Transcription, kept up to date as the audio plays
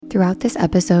Throughout this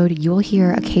episode, you'll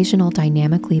hear occasional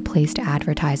dynamically placed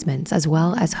advertisements as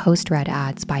well as host-read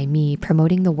ads by me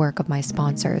promoting the work of my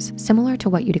sponsors, similar to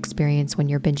what you'd experience when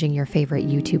you're binging your favorite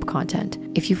YouTube content.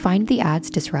 If you find the ads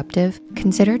disruptive,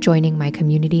 consider joining my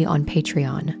community on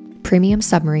Patreon. Premium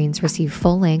Submarines receive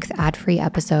full-length, ad-free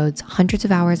episodes, hundreds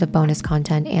of hours of bonus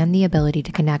content, and the ability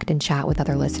to connect and chat with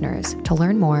other listeners. To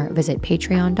learn more, visit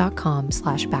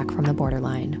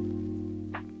patreon.com/backfromtheborderline.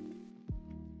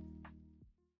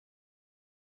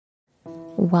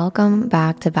 Welcome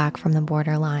back to Back from the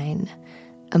Borderline,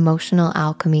 emotional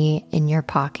alchemy in your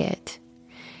pocket.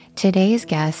 Today's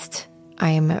guest,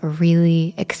 I am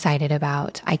really excited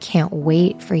about. I can't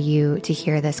wait for you to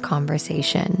hear this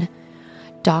conversation.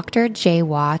 Dr. Jay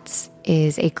Watts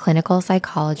is a clinical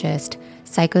psychologist,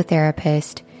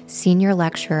 psychotherapist, senior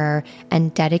lecturer,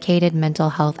 and dedicated mental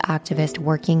health activist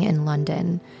working in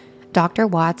London. Dr.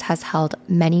 Watts has held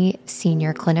many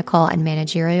senior clinical and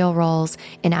managerial roles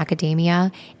in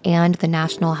academia and the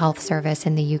National Health Service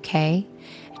in the UK.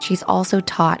 She's also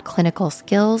taught clinical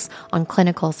skills on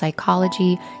clinical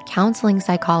psychology, counseling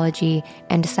psychology,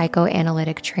 and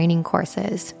psychoanalytic training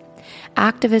courses.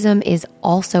 Activism is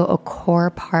also a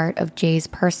core part of Jay's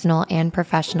personal and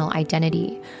professional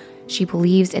identity. She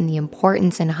believes in the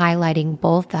importance in highlighting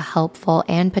both the helpful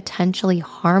and potentially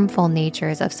harmful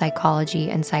natures of psychology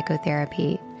and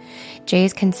psychotherapy. Jay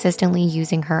is consistently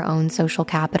using her own social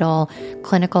capital,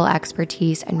 clinical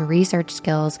expertise, and research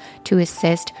skills to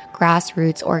assist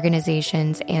grassroots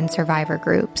organizations and survivor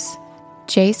groups.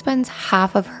 Jay spends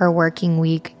half of her working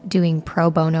week doing pro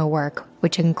bono work,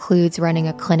 which includes running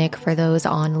a clinic for those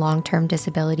on long-term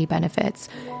disability benefits.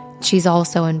 She's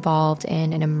also involved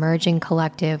in an emerging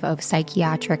collective of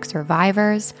psychiatric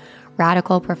survivors,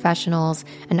 radical professionals,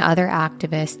 and other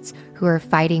activists who are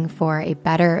fighting for a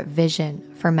better vision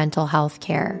for mental health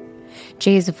care.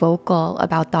 Jay is vocal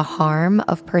about the harm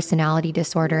of personality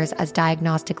disorders as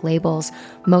diagnostic labels,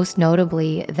 most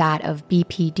notably that of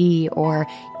BPD or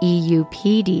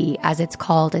EUPD as it's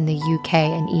called in the UK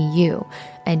and EU.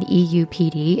 And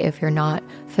EUPD, if you're not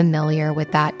familiar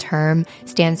with that term,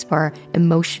 stands for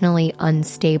emotionally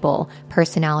unstable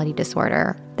personality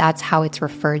disorder. That's how it's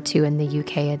referred to in the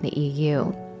UK and the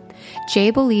EU. Jay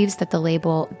believes that the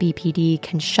label BPD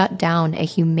can shut down a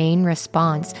humane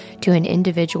response to an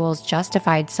individual's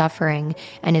justified suffering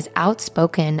and is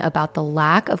outspoken about the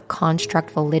lack of construct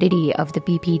validity of the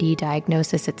BPD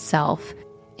diagnosis itself.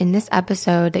 In this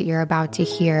episode that you're about to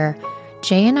hear,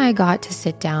 Jay and I got to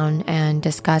sit down and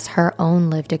discuss her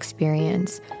own lived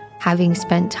experience, having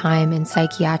spent time in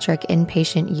psychiatric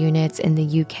inpatient units in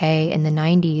the UK in the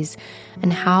 90s,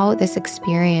 and how this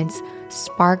experience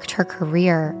sparked her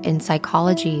career in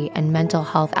psychology and mental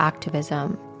health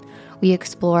activism. We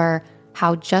explore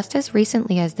how just as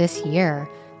recently as this year,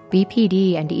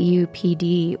 BPD and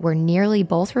EUPD were nearly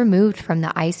both removed from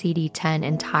the ICD-10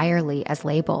 entirely as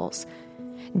labels.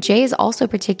 Jay is also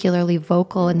particularly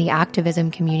vocal in the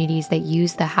activism communities that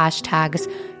use the hashtags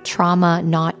trauma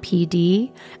not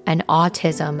PD and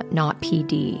autism not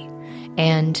PD,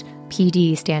 and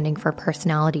PD standing for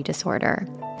personality disorder.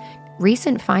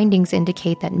 Recent findings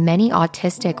indicate that many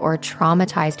autistic or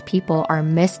traumatized people are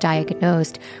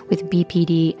misdiagnosed with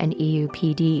BPD and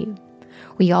EUPD.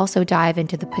 We also dive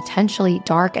into the potentially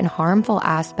dark and harmful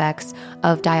aspects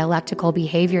of dialectical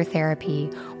behavior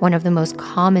therapy, one of the most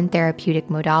common therapeutic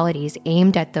modalities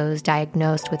aimed at those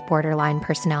diagnosed with borderline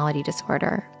personality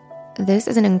disorder. This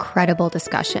is an incredible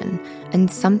discussion,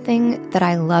 and something that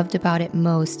I loved about it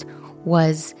most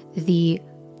was the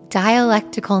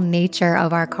dialectical nature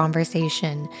of our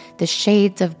conversation, the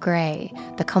shades of gray,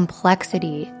 the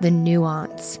complexity, the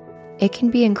nuance. It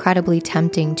can be incredibly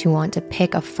tempting to want to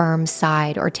pick a firm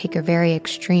side or take a very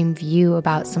extreme view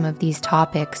about some of these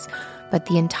topics, but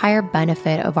the entire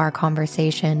benefit of our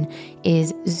conversation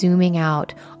is zooming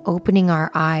out, opening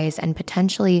our eyes, and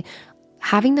potentially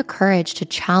having the courage to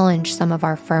challenge some of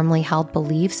our firmly held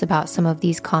beliefs about some of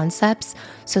these concepts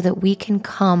so that we can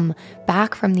come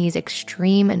back from these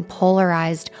extreme and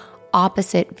polarized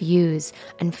opposite views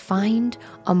and find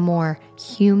a more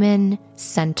human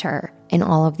center in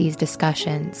all of these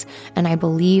discussions. And I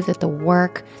believe that the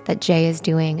work that Jay is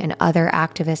doing and other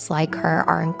activists like her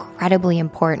are incredibly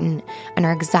important and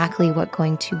are exactly what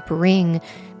going to bring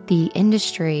the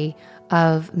industry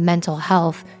of mental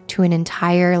health to an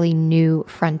entirely new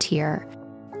frontier.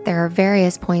 There are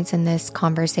various points in this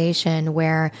conversation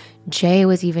where Jay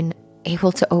was even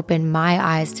able to open my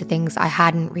eyes to things I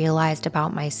hadn't realized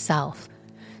about myself.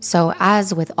 So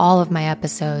as with all of my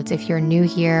episodes, if you're new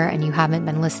here and you haven't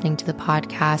been listening to the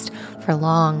podcast for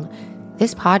long,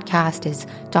 this podcast is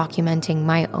documenting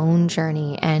my own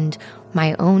journey and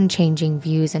my own changing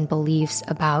views and beliefs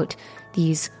about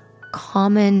these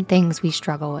common things we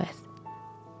struggle with.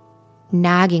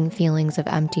 Nagging feelings of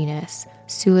emptiness,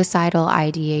 suicidal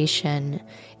ideation,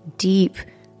 deep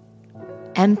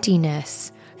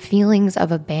emptiness, feelings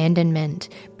of abandonment,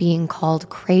 being called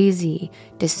crazy,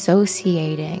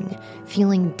 dissociating,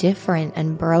 feeling different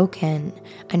and broken.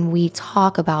 And we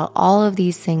talk about all of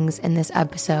these things in this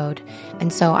episode.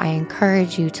 And so I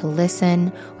encourage you to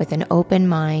listen with an open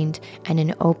mind and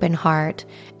an open heart.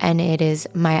 And it is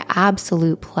my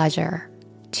absolute pleasure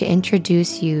to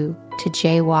introduce you to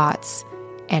J. Watts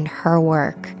and her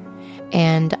work.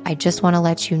 And I just want to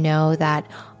let you know that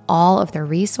all of the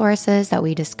resources that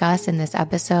we discuss in this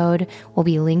episode will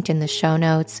be linked in the show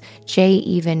notes. Jay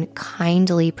even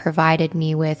kindly provided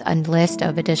me with a list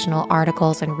of additional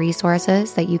articles and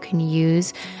resources that you can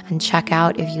use and check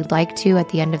out if you'd like to at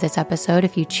the end of this episode,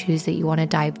 if you choose that you want to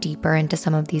dive deeper into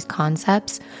some of these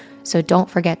concepts. So don't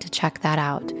forget to check that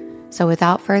out. So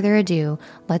without further ado,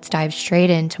 let's dive straight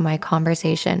into my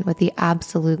conversation with the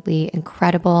absolutely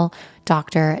incredible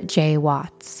Dr. J.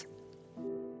 Watts.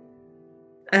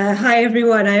 Hi,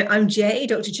 everyone. I'm Jay,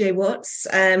 Dr. J. Watts.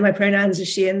 My pronouns are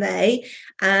she and they.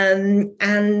 I'm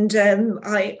an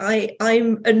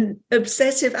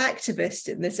obsessive activist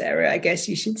in this area, I guess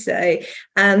you should say.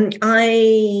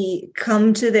 I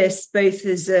come to this both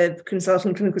as a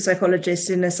consultant clinical psychologist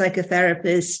and a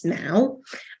psychotherapist now,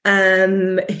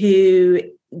 who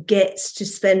gets to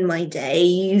spend my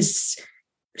days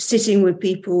sitting with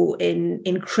people in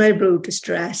incredible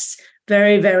distress,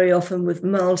 very, very often with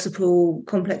multiple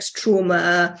complex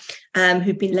trauma,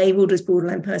 who've been labeled as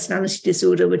borderline personality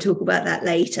disorder. We'll talk about that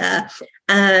later.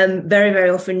 Very, very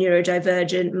often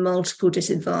neurodivergent, multiple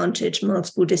disadvantaged,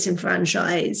 multiple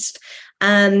disenfranchised.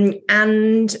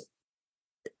 And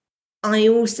I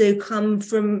also come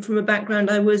from a background.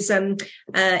 I was in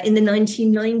the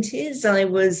 1990s. I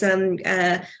was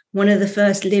one of the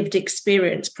first lived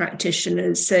experience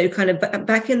practitioners. So kind of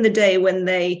back in the day when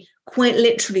they quite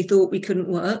literally thought we couldn't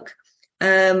work.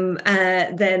 Then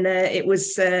it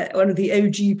was one of the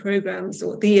OG programs,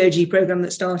 or the OG program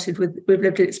that started with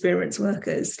lived experience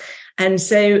workers. And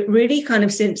so really kind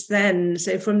of since then,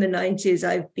 so from the 90s,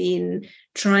 I've been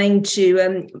trying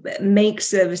to make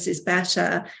services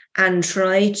better and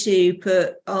try to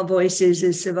put our voices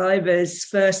as survivors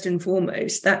first and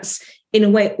foremost. That's, in a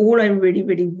way, all I really,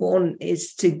 really want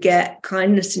is to get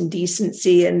kindness and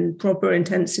decency and proper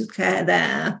intensive care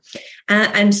there.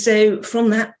 And so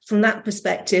from that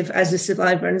perspective, as a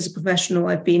survivor and as a professional,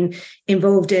 I've been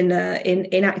involved in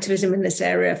activism in this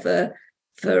area for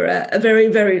a very,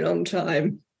 very long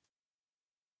time.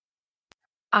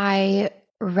 I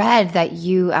read that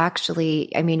you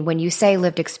actually, I mean, when you say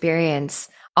lived experience,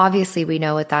 obviously we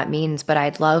know what that means, but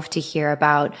I'd love to hear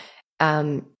about,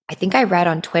 I think I read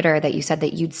on Twitter that you said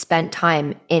that you'd spent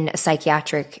time in a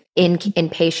psychiatric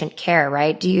inpatient care,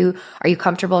 right? Are you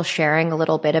comfortable sharing a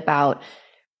little bit about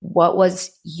what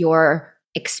was your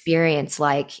experience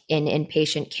like in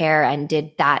inpatient care? And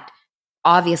did that,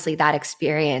 obviously that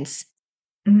experience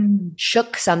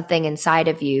shook something inside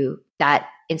of you that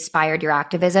inspired your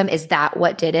activism? Is that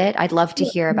what did it? I'd love to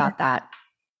hear about that.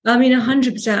 I mean,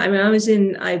 100%. I mean,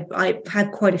 I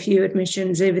had quite a few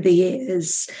admissions over the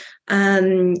years,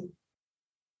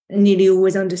 nearly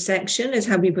always under section is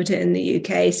how we put it in the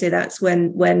UK. So that's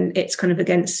when it's kind of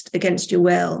against your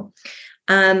will.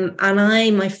 And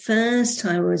my first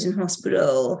time I was in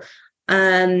hospital,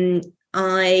 I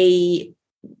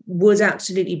was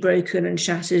absolutely broken and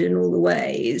shattered in all the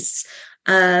ways,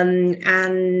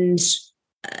 and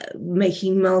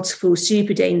making multiple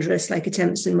super dangerous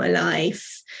attempts in my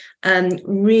life.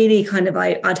 Really kind of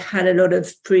I'd had a lot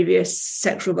of previous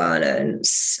sexual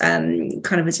violence kind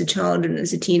of as a child and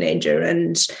as a teenager,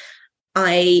 and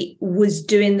I was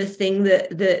doing the thing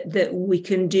that we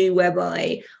can do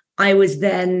whereby I was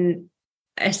then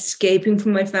escaping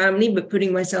from my family but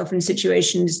putting myself in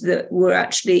situations that were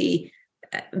actually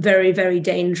very, very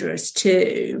dangerous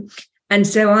too. And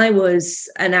so I was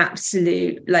an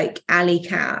absolute alley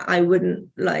cat. I wouldn't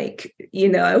I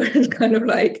was kind of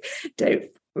don't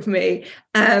with me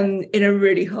in a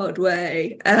really hard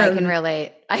way. I can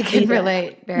relate.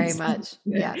 Relate very much.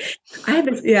 Yeah.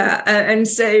 And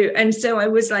so I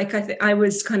was I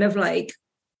was kind of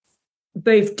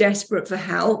both desperate for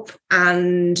help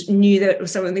and knew that there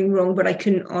was something wrong, but I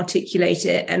couldn't articulate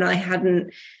it, and I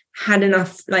hadn't had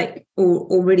enough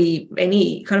or really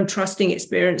any kind of trusting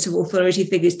experience of authority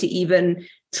figures to even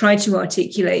try to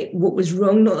articulate what was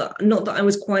wrong. Not that I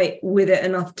was quite with it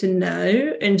enough to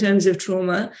know in terms of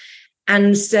trauma.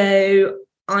 And so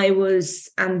I was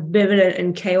ambivalent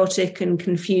and chaotic and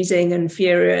confusing and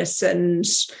furious and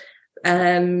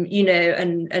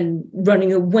and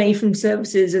running away from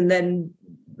services and then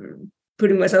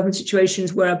putting myself in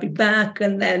situations where I'd be back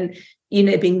and then,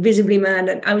 being visibly mad.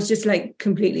 And I was just like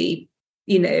completely,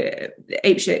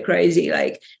 apeshit crazy,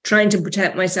 like trying to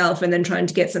protect myself and then trying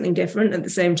to get something different at the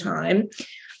same time.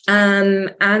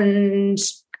 And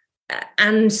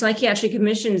psychiatric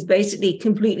admissions basically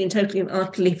completely and totally and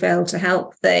utterly failed to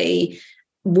help. They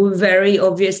were very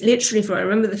obvious, literally I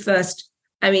remember the first,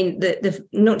 the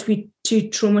not to be too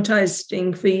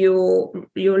traumatizing for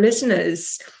your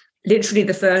listeners, literally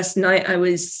the first night I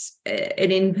was an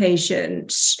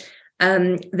inpatient,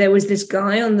 there was this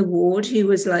guy on the ward who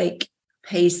was like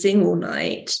pacing all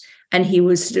night, and he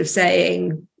was sort of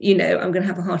saying, I'm going to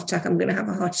have a heart attack, I'm going to have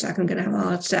a heart attack, I'm going to have a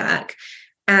heart attack.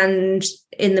 And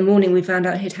in the morning, we found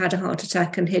out he'd had a heart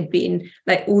attack and had been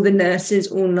like all the nurses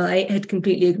all night had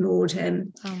completely ignored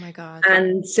him. Oh, my God.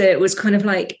 And so it was kind of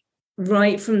like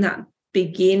right from that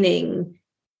beginning,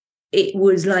 it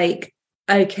was like,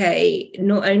 okay,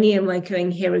 not only am I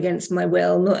going here against my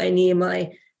will, not only am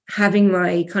I having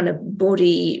my kind of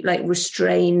body like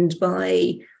restrained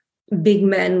by big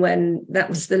men when that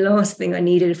was the last thing I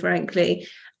needed, frankly,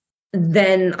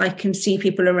 then I can see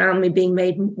people around me being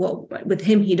made, well, with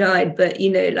him, he died, but,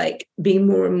 like being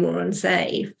more and more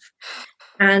unsafe.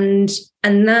 And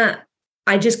that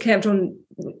I just kept on,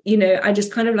 I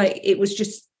just kind of like, it was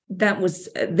just,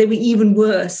 they were even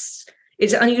worse.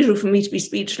 It's unusual for me to be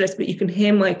speechless, but you can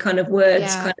hear my kind of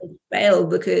words kind of fail,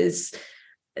 because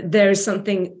there is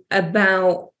something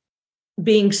about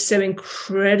being so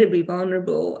incredibly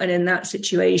vulnerable and in that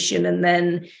situation. And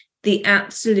then the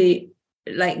absolute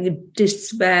like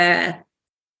despair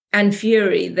and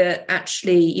fury that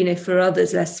actually, for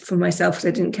others, less for myself, because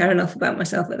I didn't care enough about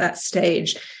myself at that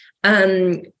stage.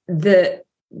 The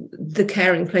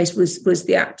caring place was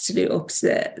the absolute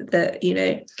opposite, that,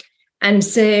 and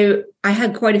so I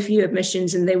had quite a few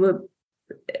admissions and they were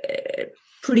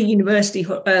pretty universally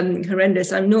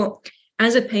horrendous. I'm not,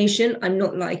 as a patient, I'm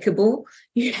not likable.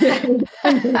 Thank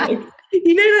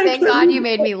God you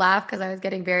made me laugh, because I was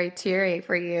getting very teary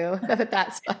for you.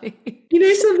 That's funny.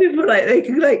 Some people they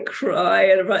can like cry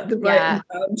and write the right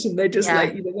amount, and they just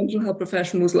mental health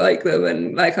professionals like them,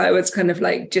 and like I was kind of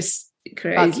like just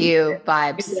crazy. Fuck you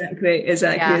vibes.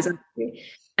 Exactly.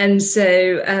 And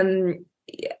so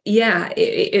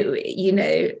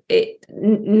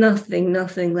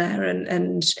nothing there,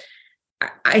 and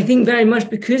I think very much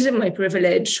because of my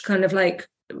privilege, kind of like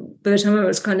by the time I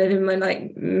was kind of in my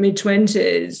like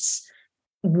mid-20s,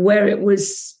 where it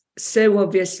was so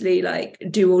obviously like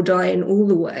do or die in all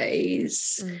the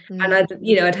ways. Mm-hmm. And I'd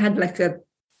had like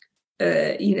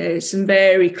some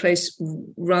very close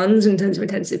runs in terms of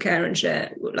intensive care and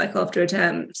shit, like after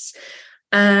attempts.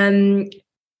 Then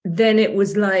it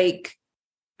was like,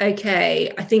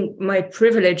 okay, I think my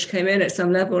privilege came in at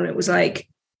some level, and it was like,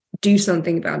 do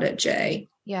something about it, Jay.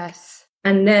 Yes.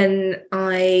 And then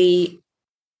I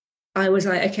was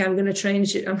like, okay, I'm going to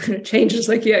change the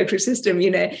psychiatric system,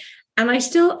 and I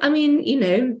still,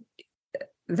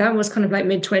 that was kind of like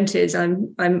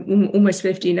mid-20s. I'm almost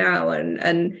 50 now.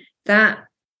 And that,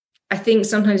 I think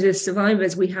sometimes as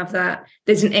survivors, we have that,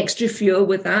 there's an extra fuel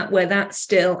with that, where that's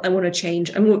still, I want to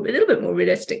change. I'm a little bit more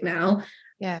realistic now.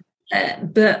 Yeah.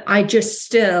 But I just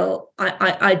still,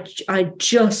 I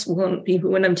just want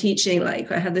people, when I'm teaching,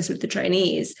 like I have this with the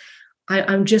trainees,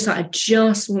 I just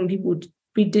want people to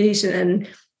be decent. And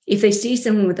if they see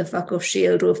someone with a fuck off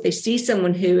shield, or if they see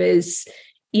someone who is,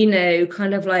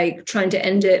 kind of like trying to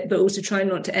end it, but also trying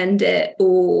not to end it,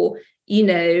 or,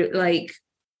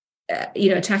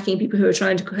 attacking people who are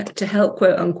trying to help,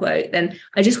 quote unquote, then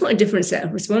I just want a different set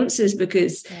of responses,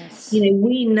 because,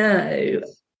 we know,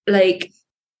 like,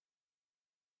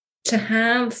 to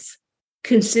have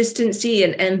consistency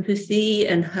and empathy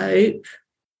and hope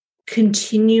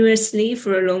continuously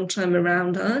for a long time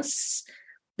around us,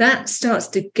 that starts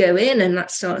to go in and that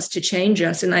starts to change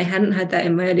us. And I hadn't had that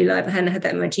in my early life. I hadn't had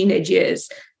that in my teenage years,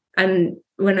 and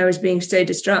when I was being so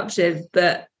destructive.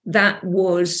 But that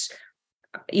was,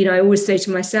 I always say to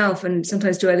myself, and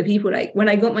sometimes to other people, like when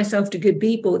I got myself to good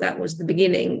people, that was the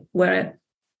beginning, where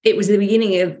it was the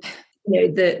beginning of,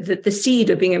 the seed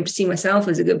of being able to see myself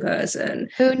as a good person.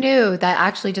 Who knew that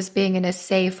actually just being in a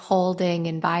safe holding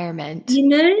environment,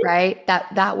 right?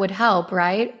 That would help,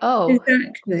 right? Oh,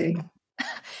 exactly.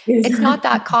 It's not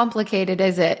that complicated,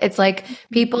 is it? It's like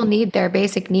people need their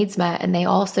basic needs met, and they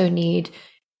also need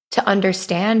to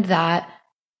understand that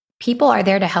people are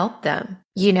there to help them.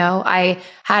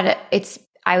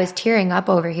 I was tearing up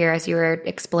over here as you were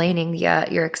explaining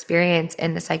your experience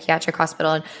in the psychiatric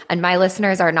hospital, and my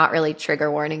listeners are not really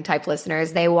trigger warning type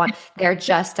listeners. They're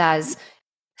just as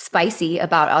spicy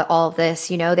about all of this.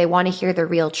 They want to hear the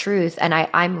real truth. And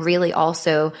I'm really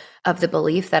also of the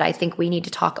belief that I think we need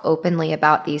to talk openly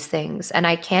about these things. And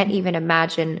I can't even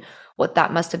imagine what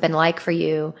that must have been like for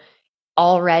you,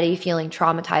 already feeling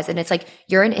traumatized. And it's like,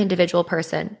 you're an individual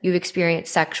person, you've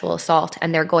experienced sexual assault,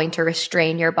 and they're going to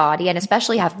restrain your body, and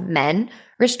especially have men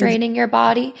restraining your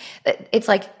body. It's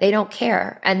like they don't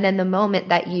care. And then the moment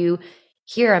that you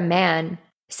hear a man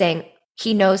saying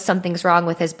he knows something's wrong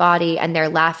with his body, and they're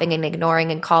laughing and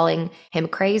ignoring and calling him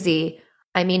crazy.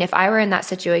 I mean, if I were in that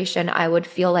situation, I would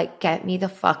feel like, get me the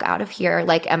fuck out of here.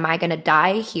 Like, am I going to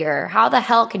die here? How the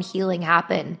hell can healing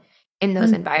happen in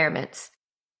those environments?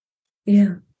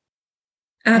 Yeah,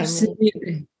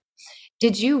 absolutely.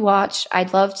 Did you watch, I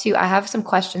have some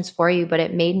questions for you, but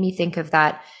it made me think of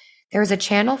that. There was a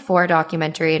Channel 4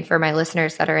 documentary, and for my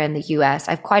listeners that are in the US,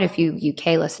 I have quite a few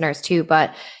UK listeners too,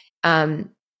 but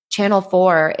Channel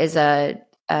 4 is a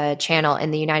channel in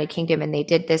the United Kingdom, and they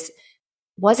did this.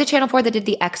 Was it Channel 4 that did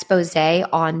the expose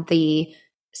on the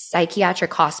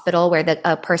psychiatric hospital where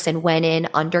a person went in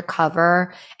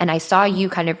undercover? And I saw you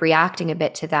kind of reacting a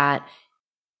bit to that.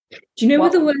 Do you know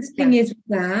what the worst thing is with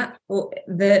that? Or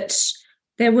that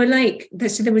there were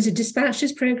so there was a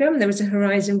dispatches program, there was a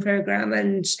Horizon program,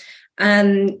 and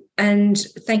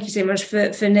thank you so much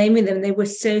for naming them. They were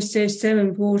so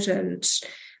important.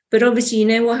 But obviously, you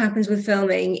know what happens with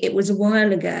filming. It was a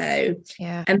while ago.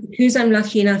 Yeah. And because I'm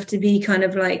lucky enough to be kind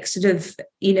of like sort of,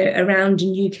 around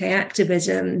in UK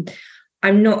activism,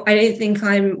 I'm not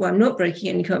breaking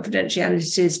any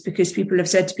confidentialities, because people have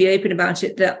said to be open about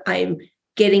it, that I'm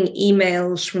getting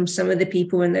emails from some of the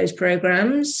people in those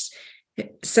programs,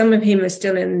 some of whom are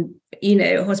still in,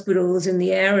 hospitals in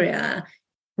the area.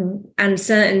 And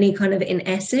certainly kind of in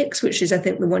Essex, which is, I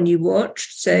think, the one you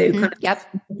watched. So kind of, yep.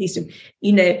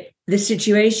 The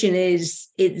situation is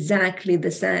exactly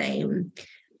the same.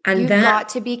 And You've got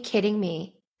to be kidding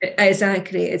me.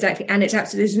 Exactly. And it's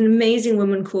absolutely, there's an amazing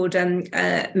woman called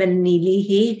Melanie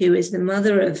Leahy, who is the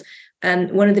mother of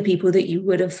one of the people that you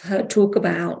would have heard talk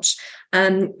about,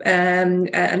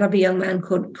 another young man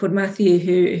called Matthew,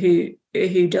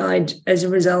 who died as a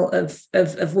result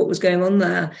of what was going on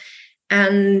there.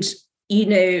 And,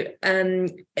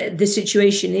 the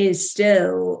situation is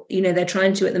still, they're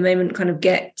trying to, at the moment, kind of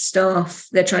get staff,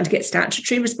 they're trying to get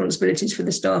statutory responsibilities for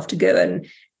the staff to go and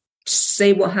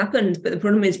say what happened. But the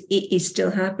problem is, it is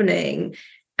still happening.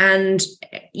 And,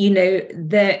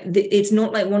 it's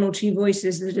not like one or two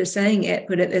voices that are saying it,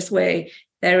 put it this way.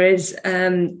 There is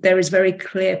very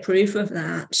clear proof of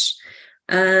that.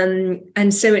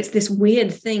 And so it's this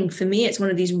weird thing. For me, it's one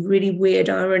of these really weird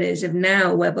ironies of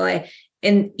now, whereby,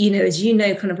 and as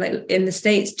kind of like in the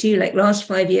States too, like last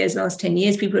 5 years, last 10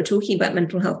 years, people are talking about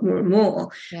mental health more and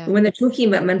more. Yeah. But when they're talking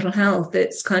about mental health,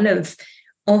 it's kind of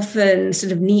often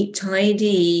sort of neat,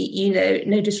 tidy,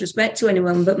 no disrespect to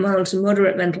anyone, but mild to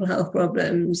moderate mental health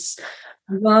problems.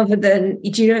 Rather than,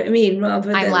 do you know what I mean?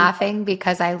 I'm laughing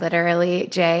because I literally,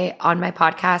 Jay, on my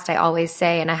podcast, I always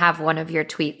say, and I have one of your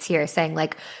tweets here saying,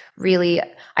 like,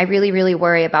 I really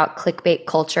worry about clickbait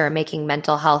culture making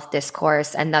mental health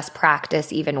discourse and thus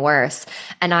practice even worse.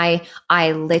 And I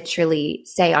literally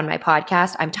say on my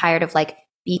podcast, I'm tired of like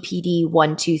BPD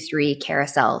 1, 2, 3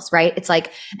 carousels, right? It's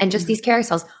like, and just these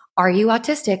carousels, are you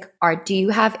autistic? Do you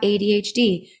have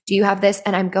ADHD? Do you have this?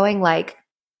 And I'm going like,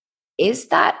 is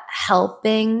that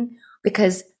helping?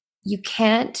 Because you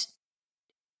can't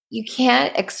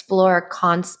explore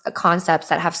concepts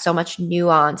that have so much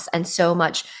nuance and so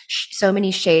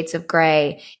many shades of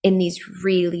gray in these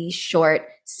really short,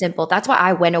 simple. That's why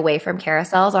I went away from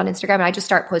carousels on Instagram, and I just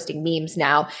start posting memes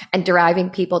now and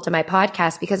deriving people to my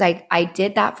podcast, because I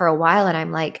did that for a while, and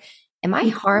I'm like, am I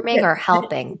harming or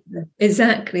helping?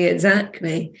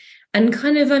 Exactly. And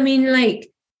kind of, I mean,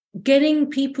 like,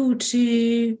 getting people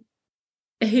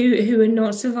who are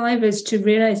not survivors to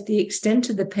realize the extent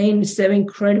of the pain is so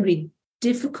incredibly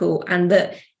difficult, and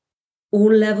that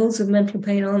all levels of mental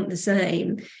pain aren't the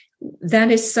same.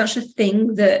 That is such a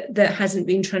thing that hasn't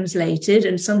been translated.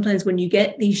 And sometimes when you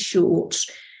get these short,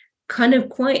 kind of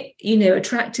quite,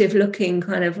 attractive looking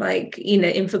kind of like,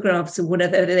 infographics or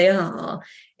whatever they are,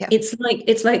 yeah.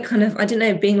 It's like kind of, I don't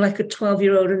know, being like a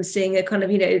 12-year-old and seeing a kind of,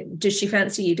 does she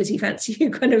fancy you? Does he fancy you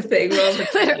kind of thing?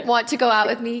 Want to go out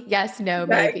with me? Yes, no,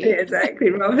 exactly, maybe. Exactly.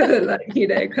 Rather than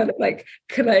like, kind of like,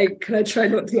 can I try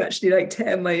not to actually like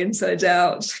tear my insides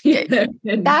out?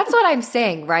 That's what I'm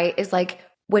saying, right? Is like,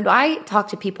 when I talk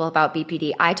to people about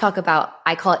BPD, I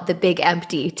call it the big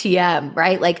empty TM,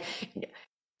 right? Like,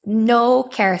 no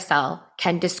carousel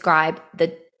can describe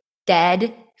the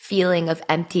dead feeling of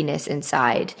emptiness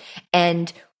inside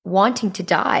and wanting to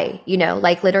die,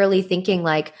 like literally thinking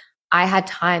like I had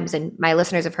times, and my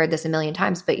listeners have heard this a million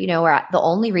times, but where the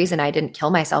only reason I didn't kill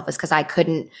myself is because I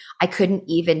couldn't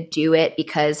even do it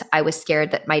because I was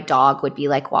scared that my dog would be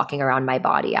like walking around my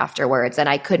body afterwards. And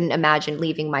I couldn't imagine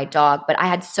leaving my dog, but I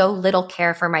had so little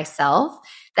care for myself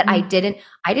that I didn't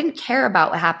care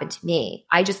about what happened to me.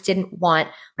 I just didn't want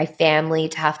my family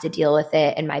to have to deal with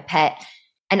it and my pet.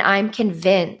 And I'm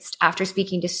convinced after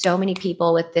speaking to so many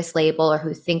people with this label or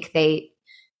who think they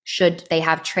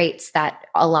have traits that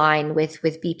align with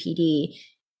BPD,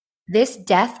 this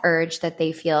death urge that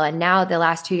they feel. And now the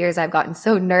last 2 years I've gotten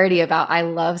so nerdy about, I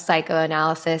love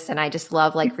psychoanalysis and I just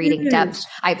love like reading depth.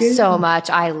 I have so much.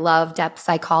 I love depth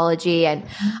psychology and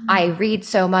I read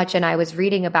so much. And I was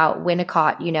reading about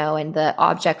Winnicott, and the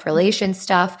object relation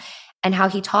stuff and how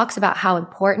he talks about how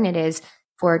important it is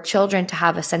for children to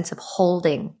have a sense of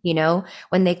holding,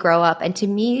 when they grow up. And to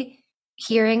me,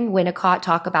 hearing Winnicott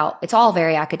talk about, it's all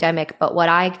very academic, but what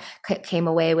I came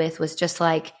away with was just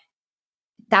like,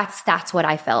 that's what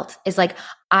I felt is like,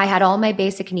 I had all my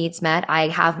basic needs met. I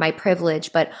have my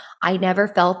privilege, but I never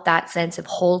felt that sense of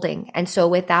holding. And so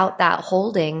without that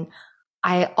holding,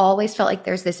 I always felt like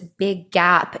there's this big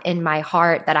gap in my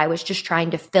heart that I was just trying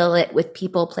to fill it with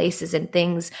people, places, and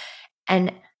things.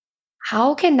 And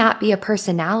how can that be a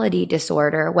personality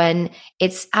disorder when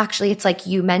it's like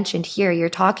you mentioned here, you're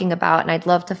talking about, and I'd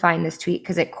love to find this tweet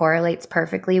because it correlates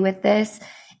perfectly with this.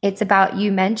 It's about,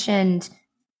 you mentioned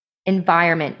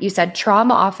environment. You said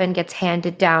trauma often gets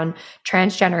handed down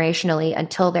transgenerationally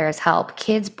until there is help.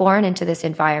 Kids born into this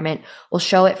environment will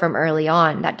show it from early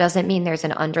on. That doesn't mean there's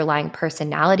an underlying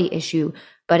personality issue,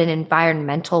 but an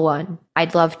environmental one.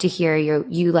 I'd love to hear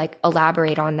you like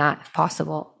elaborate on that if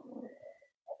possible.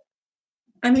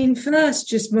 I mean, first,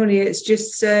 just Molly, it's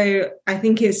just so, I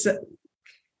think it's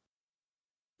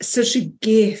such a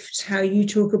gift how you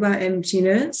talk about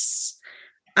emptiness.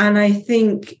 And I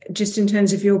think just in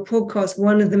terms of your podcast,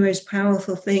 one of the most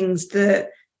powerful things that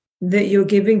you're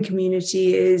giving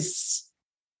community is,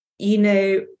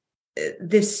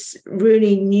 this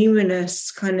really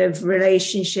numinous kind of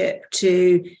relationship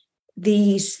to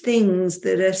these things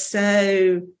that are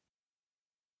so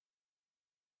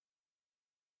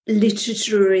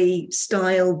literary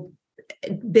style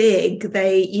big.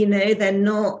 They're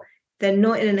not in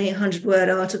an 800-word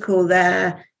article.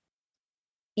 They're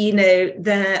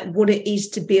what it is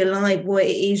to be alive, what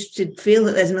it is to feel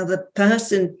that there's another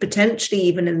person potentially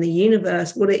even in the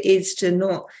universe, what it is to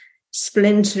not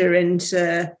splinter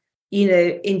into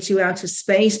outer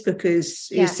space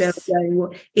because yourself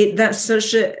going. That's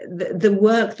such the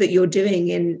work that you're doing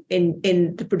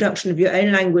in the production of your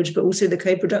own language, but also the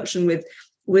co-production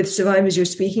with survivors you're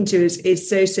speaking to is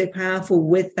so powerful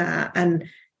with that. And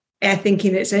I think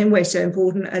in its own way so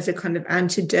important as a kind of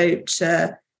antidote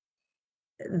to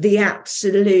the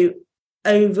absolute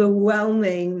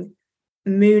overwhelming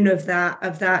moon of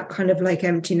that kind of like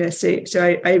emptiness.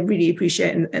 So I really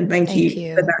appreciate it and thank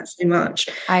you for that so much.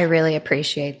 I really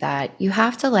appreciate that. You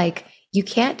have to you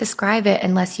can't describe it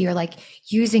unless you're like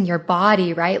using your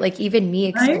body, right? Like even me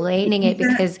explaining it,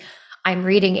 because I'm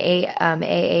reading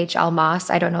A.H. Almaas.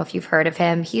 I don't know if you've heard of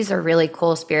him. He's a really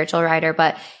cool spiritual writer,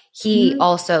 but he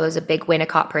also is a big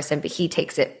Winnicott person, but he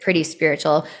takes it pretty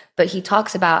spiritual. But he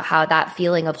talks about how that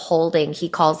feeling of holding, he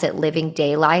calls it living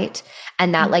daylight.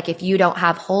 And that like, if you don't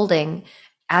have holding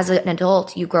as an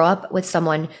adult, you grow up with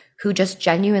someone who just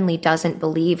genuinely doesn't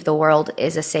believe the world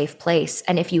is a safe place.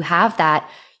 And if you have that,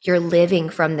 you're living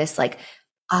from this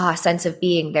sense of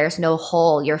being, there's no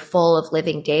hole, you're full of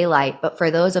living daylight. But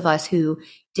for those of us who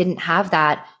didn't have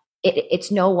that, it's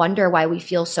no wonder why we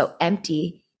feel so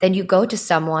empty. Then you go to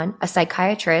someone, a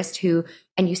psychiatrist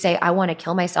and you say, I want to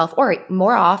kill myself. Or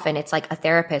more often it's like a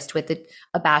therapist with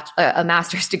a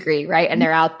master's degree, right? And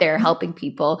they're out there helping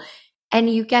people. And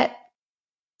you get,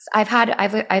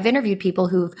 I've interviewed people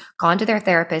who've gone to their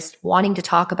therapist wanting to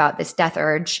talk about this death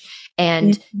urge,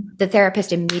 and the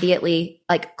therapist immediately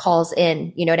calls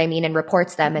in, you know what I mean, and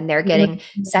reports them, and they're getting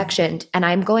sectioned. And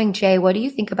I'm going, Jay, what do you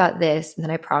think about this? And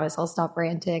then I promise I'll stop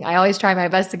ranting. I always try my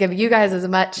best to give you guys as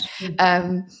much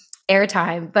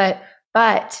airtime, but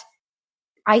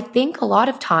I think a lot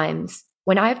of times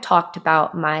when I've talked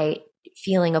about my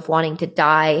feeling of wanting to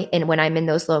die, and when I'm in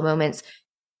those low moments,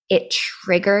 it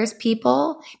triggers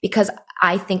people because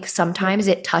I think sometimes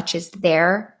it touches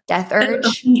their death urge.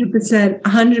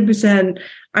 100%.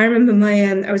 I remember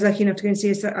I was lucky enough to go and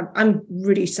see I'm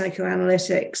really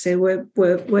psychoanalytic, so we'll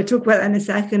talk about that in a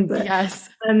second. But yes,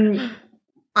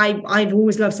 I've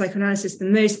always loved psychoanalysis the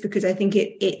most because I think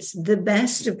it's the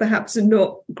best of perhaps a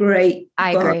not great.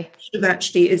 I agree. Of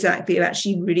actually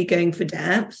really going for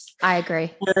depth. I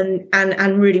agree.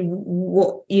 And really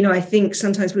what, I think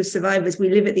sometimes with survivors, we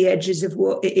live at the edges of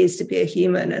what it is to be a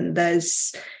human. And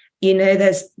there's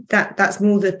that's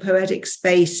more the poetic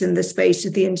space and the space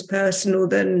of the interpersonal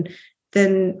than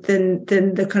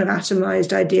the kind of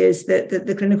atomized ideas that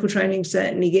the clinical training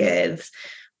certainly gives.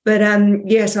 But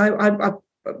yes, I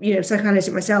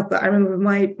psychoanalytic myself, but I remember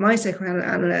my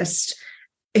psychoanalyst,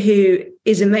 who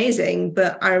is amazing,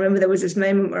 but I remember there was this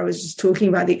moment where I was just talking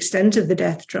about the extent of the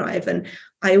death drive. And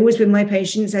I always, with my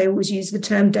patients, I always use the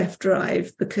term death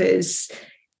drive because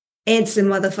it's a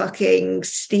motherfucking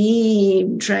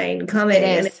steam train coming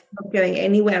and it's not going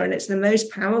anywhere. And it's the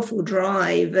most powerful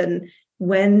drive. And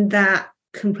when that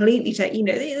completely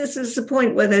this is the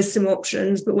point where there's some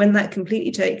options, but when that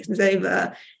completely takes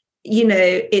over,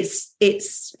 it's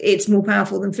more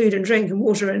powerful than food and drink and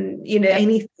water and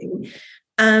anything.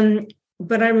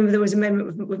 But I remember there was a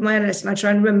moment with my analyst, and I try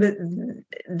and remember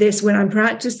this when I'm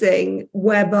practicing,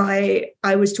 whereby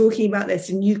I was talking about this,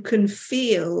 and you can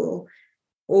feel,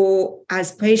 or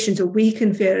as patients, or we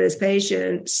can feel as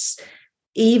patients,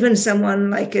 even someone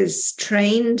like as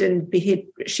trained and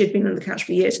she'd been on the couch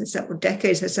for years herself, or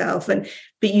decades herself, but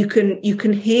you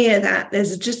can hear that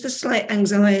there's just a slight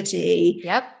anxiety.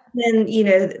 Yep. Then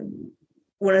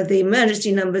one of the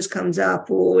emergency numbers comes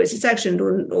up, or it's a section,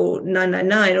 or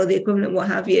 999, or the equivalent, what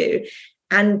have you,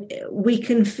 and we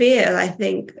can feel, I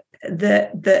think,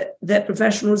 that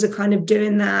professionals are kind of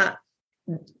doing that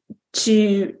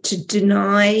to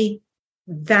deny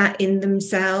that in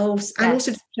themselves, and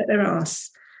also to protect their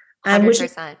ass.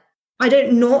 100%. I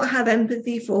don't not have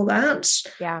empathy for that.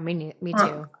 Yeah, me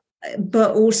too.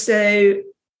 But also,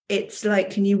 it's like,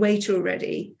 can you wait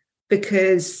already?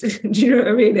 Because do you know what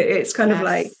I mean? It's kind of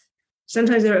like,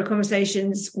 sometimes there are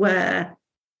conversations where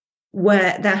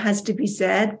that has to be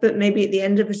said, but maybe at the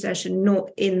end of a session,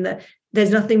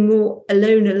 there's nothing more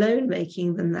alone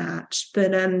making than that.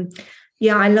 But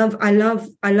I love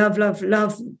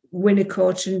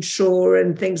Winnicott and Shaw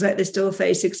and things like the still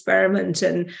face experiment.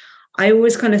 And I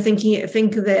always kind of think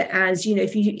of it as,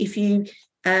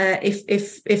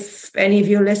 if any of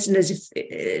your listeners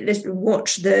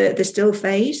watch the still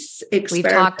face experiment.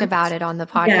 We've talked about it on the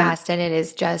podcast, and it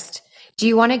is just, do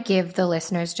you want to give the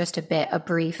listeners just a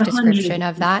brief description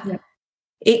of that? Yeah.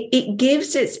 It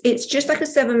gives, it's just like a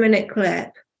 7-minute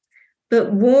clip,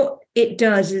 but what it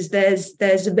does is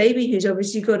there's a baby who's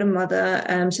obviously got a mother,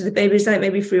 so the baby's like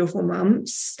maybe 3 or 4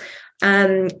 months,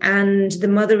 and the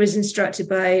mother is instructed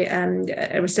by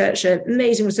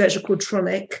amazing researcher called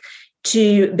Tronick,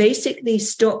 to basically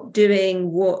stop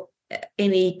doing what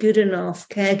any good enough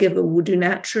caregiver will do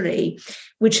naturally,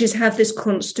 which is have this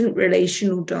constant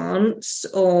relational dance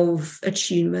of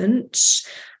attunement.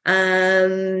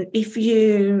 If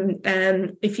you I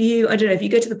don't know, if you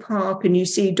go to the park and you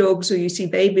see dogs or you see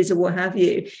babies or what have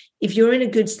you, if you're in a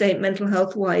good state mental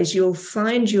health wise, you'll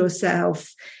find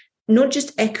yourself not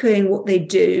just echoing what they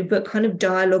do, but kind of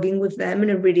dialoguing with them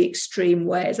in a really extreme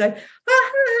way. It's like, how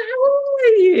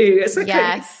are you? It's like,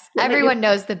 yes. Everyone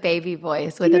knows the baby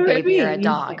voice with a baby or a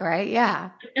dog, right?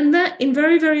 Yeah. And that in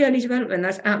very, very early development,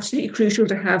 that's absolutely crucial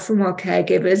to have from our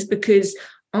caregivers, because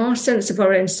our sense of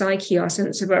our own psyche, our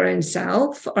sense of our own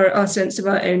self, or our sense of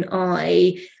our own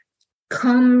I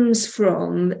comes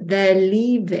from their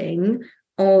leaving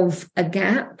of a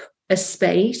gap, a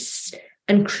space,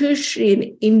 and crucially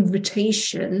an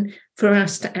invitation for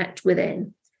us to act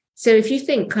within. So if you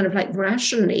think kind of like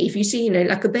rationally, if you see,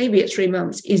 like a baby at 3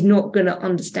 months is not going to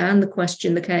understand the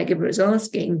question the caregiver is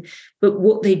asking, but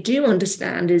what they do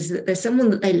understand is that there's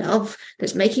someone that they love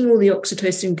that's making all the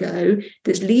oxytocin go,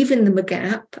 that's leaving them a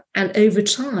gap, and over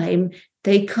time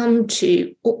they come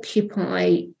to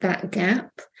occupy that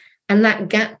gap, and that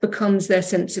gap becomes their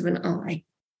sense of an I.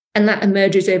 And that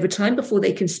emerges over time. Before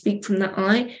they can speak from that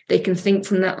I, they can think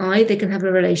from that I, they can have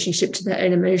a relationship to their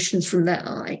own emotions from that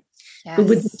I. Yes. But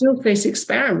with the still face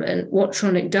experiment, what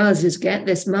Tronick does is get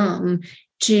this mum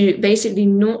to basically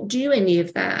not do any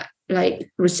of that,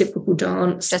 like reciprocal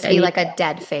dance. Just be like a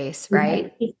dead face,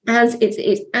 right?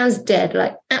 It's as dead,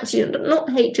 like absolutely not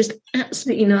hate, just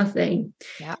absolutely nothing.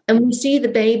 Yeah. And we see the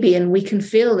baby, and we can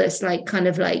feel this, like kind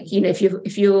of like,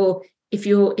 if you're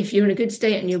in a good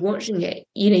state and you're watching it,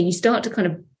 you start to kind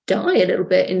of die a little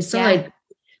bit inside.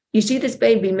 you see this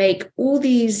baby make all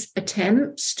these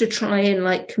attempts to try and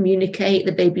like communicate.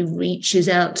 The baby reaches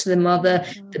out to the mother,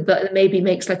 but the baby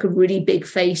makes like a really big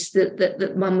face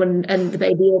that mum and the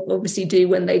baby obviously do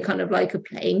when they kind of like are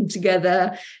playing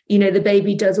together. You know, the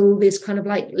baby does all this kind of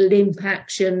like limp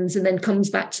actions and then comes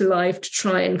back to life to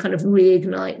try and kind of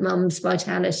reignite mum's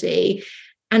vitality.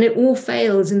 And it all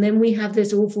fails. And then we have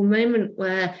this awful moment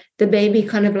where the baby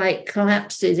kind of like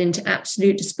collapses into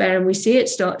absolute despair. And we see it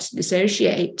start to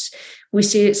dissociate. We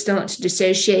see it start to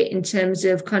dissociate in terms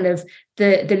of kind of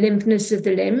the limpness of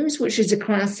the limbs, which is a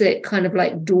classic kind of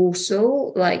like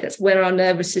dorsal, like that's where our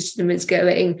nervous system is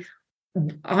going.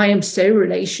 I am so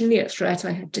relationally at threat,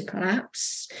 I have to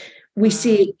collapse. We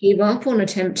see it give up on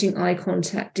attempting eye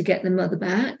contact to get the mother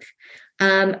back.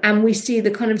 And we see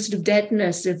the kind of sort of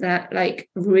deadness of that, like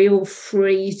real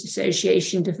freeze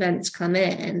dissociation defense come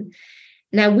in.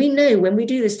 Now we know when we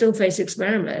do the still face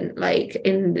experiment, like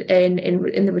in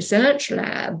the research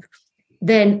lab,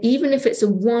 then even if it's a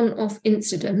one-off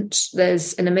incident,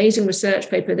 there's an amazing research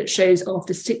paper that shows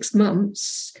after 6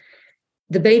 months,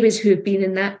 the babies who have been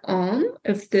in that arm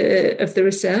of the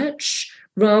research,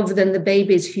 rather than the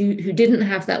babies who didn't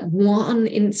have that one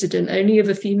incident, only of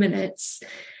a few minutes,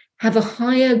 have a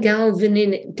higher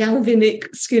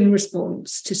galvanic skin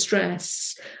response to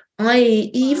stress,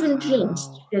 i.e. even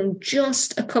just from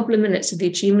just a couple of minutes of the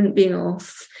achievement being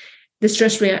off, the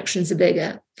stress reactions are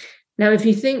bigger. Now, if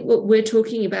you think what we're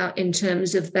talking about in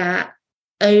terms of that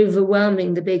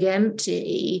overwhelming the big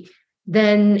empty,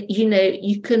 then, you know,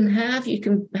 you can have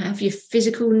your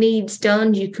physical needs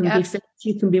done, you can be fed,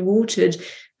 you can be watered.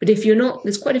 But if you're not,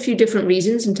 there's quite a few different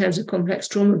reasons in terms of complex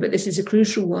trauma, but this is a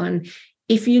crucial one.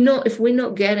 If we're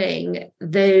not getting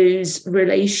those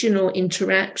relational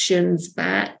interactions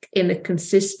back in a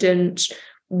consistent,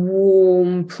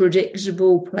 warm,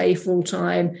 predictable, playful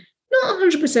time, not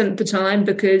 100% of the time,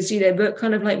 because, you know, but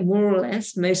kind of like more or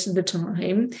less most of the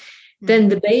time, then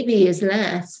the baby is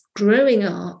left growing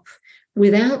up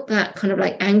without that kind of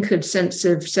like anchored sense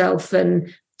of self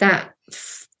and that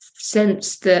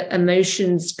sense that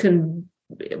emotions can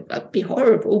be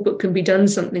horrible, but can be done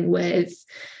something with.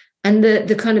 And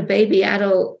the kind of baby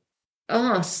adult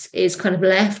us is kind of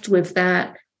left with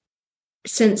that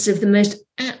sense of the most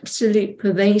absolute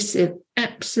pervasive,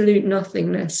 absolute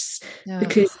nothingness,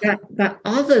 because that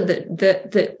other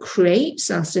that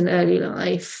creates us in early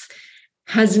life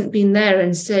hasn't been there.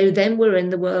 And so then we're in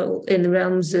the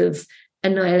realms of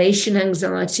annihilation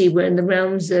anxiety. We're in the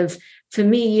realms of, for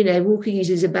me, you know, Walker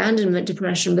uses abandonment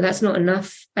depression, but that's not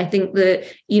enough. I think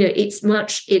that, you know, it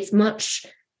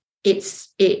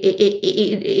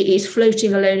is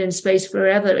floating alone in space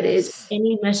forever. It is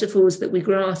any metaphors that we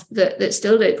grasp that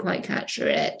still don't quite capture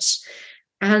it.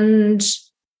 And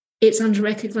it's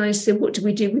under-recognized. So what do?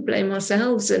 We blame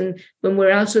ourselves. And when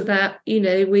we're out of that, you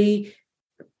know, we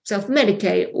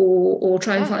self-medicate or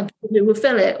try and find people who will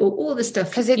fill it, or all the stuff.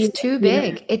 Because it's too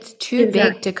big. It's too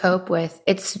big to cope with.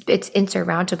 It's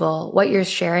insurmountable. What you're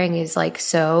sharing is like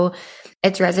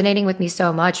it's resonating with me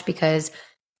so much, because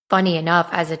funny enough,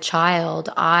 as a child,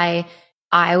 I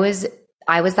was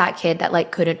that kid that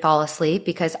like couldn't fall asleep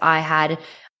because I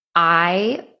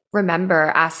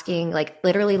remember asking, like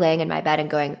literally laying in my bed and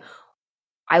going,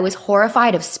 I was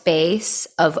horrified of space,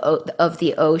 of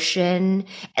the ocean,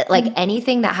 like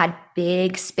anything that had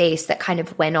big space that kind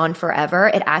of went on forever.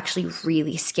 It actually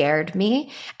really scared me.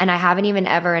 And I haven't even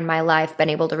ever in my life been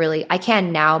able to really, I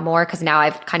can now more, because now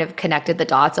I've kind of connected the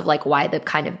dots of like why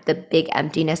the big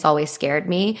emptiness always scared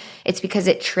me. It's because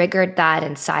it triggered that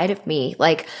inside of me.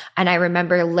 Like, and I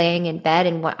remember laying in bed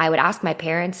and I would ask my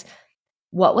parents,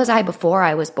 what was I before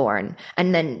I was born?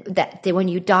 And then that when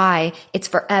you die, it's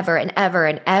forever and ever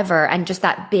and ever. And just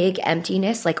that big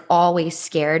emptiness, like always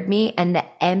scared me. And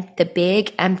the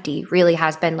big empty really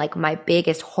has been like my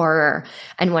biggest horror.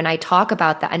 And when I talk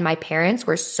about that, and my parents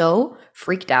were so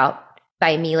freaked out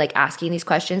by me, like asking these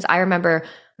questions. I remember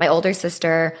my older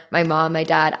sister, my mom, my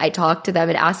dad, I talked to them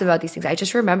and asked them about these things. I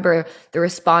just remember the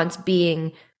response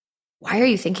being, why are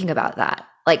you thinking about that?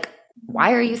 Like,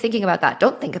 why are you thinking about that?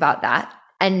 Don't think about that.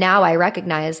 And now I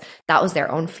recognize that was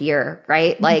their own fear,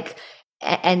 right? Mm-hmm. Like,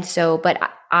 and so, but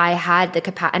I had the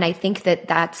capacity, and I think that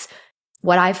that's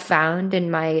what I've found in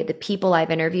the people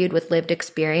I've interviewed with lived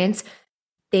experience.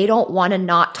 They don't want to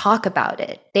not talk about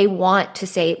it. They want to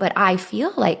say, but I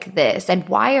feel like this. And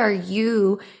why are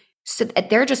you, so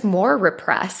they're just more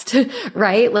repressed,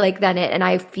 right? Like than it. And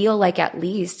I feel like at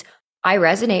least I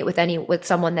resonate with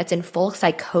someone that's in full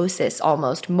psychosis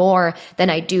almost more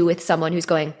than I do with someone who's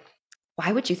going,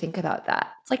 why would you think about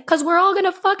that? It's like, because we're all going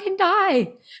to fucking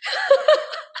die.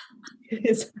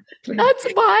 Exactly. That's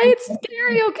why it's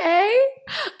scary, okay?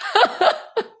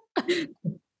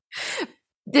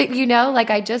 You know, like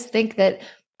I just think that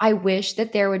I wish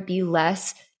that there would be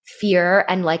less fear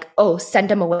and like, oh, send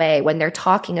them away when they're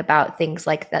talking about things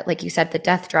like that. Like you said, the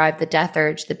death drive, the death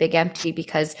urge, the big empty,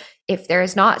 because if there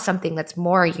is not something that's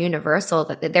more universal,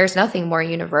 that there's nothing more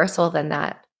universal than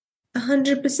that.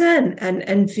 100%.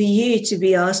 And for you to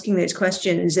be asking those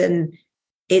questions, and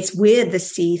it's weird, the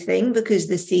C thing, because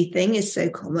the C thing is so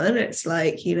common. It's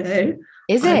like,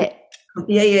 Is it?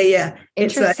 Yeah. Interesting.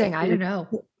 It's like, I don't know.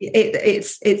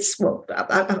 it's well,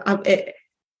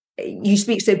 you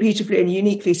speak so beautifully and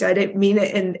uniquely, so I don't mean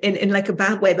it in like a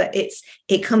bad way, but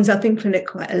it comes up in clinic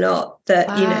quite a lot that,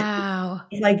 Wow.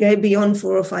 if I go beyond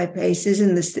 4 or 5 paces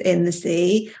in the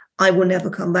sea, I will never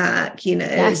come back,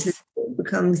 Yes. it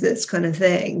becomes this kind of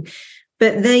thing.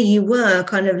 But there you were,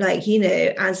 kind of like,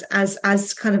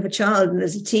 as kind of a child and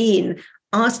as a teen,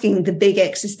 asking the big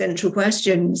existential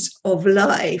questions of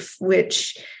life,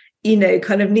 which,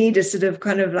 kind of need a sort of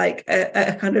kind of like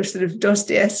a kind of sort of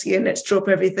Dostoevsky, and let's drop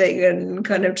everything and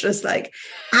kind of just like,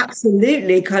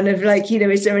 absolutely kind of like,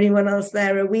 is there anyone else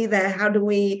there? Are we there? How do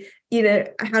we,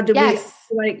 Yes.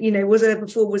 like, was there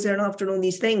before, was there an after, and all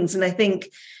these things? And I think,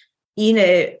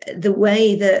 the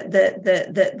way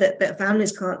that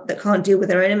families can't deal with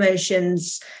their own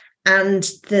emotions, and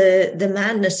the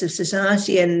madness of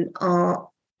society and our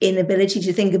inability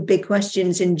to think of big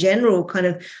questions in general, kind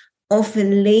of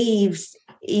often leaves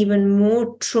even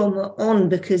more trauma on,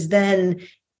 because then,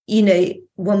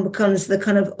 one becomes the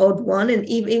kind of odd one. And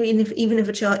even if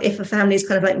a family is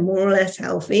kind of like more or less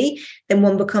healthy, then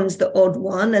one becomes the odd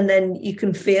one. And then you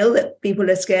can feel that people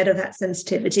are scared of that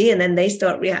sensitivity, and then they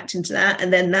start reacting to that.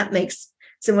 And then that makes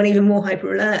someone even more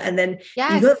hyper alert. And then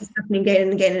you've got this happening again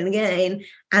and again and again.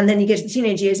 And then you get to the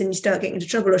teenage years and you start getting into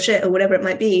trouble or shit or whatever it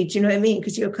might be. Do you know what I mean?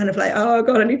 Because you're kind of like, oh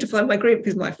God, I need to find my group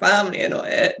because my family are not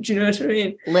it. Do you know what I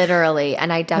mean? Literally.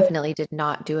 And I definitely did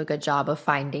not do a good job of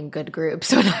finding good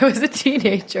groups when I was a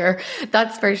teenager.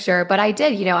 That's for sure. But I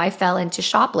did, I fell into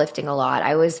shoplifting a lot.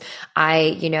 was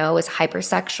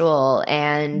hypersexual,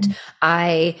 and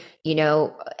and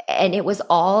it was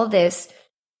all this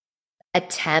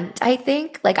attempt, I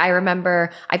think. Like I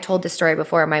remember, I've told this story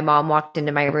before. My mom walked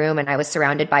into my room and I was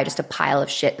surrounded by just a pile of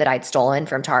shit that I'd stolen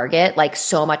from Target, like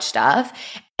so much stuff.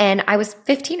 And I was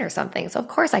 15 or something. So of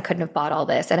course I couldn't have bought all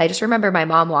this. And I just remember my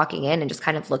mom walking in and just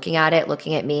kind of looking at it,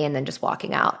 looking at me, and then just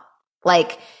walking out.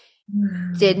 Like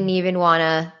didn't even want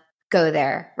to go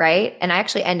there. Right. And I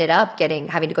actually ended up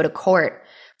having to go to court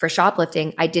for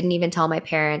shoplifting. I didn't even tell my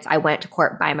parents. I went to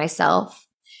court by myself.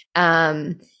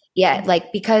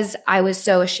 Like because I was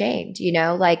so ashamed,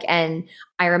 and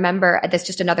I remember that's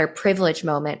just another privilege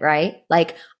moment, right?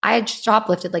 Like I had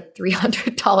shoplifted like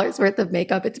 $300 worth of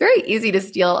makeup. It's very easy to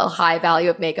steal a high value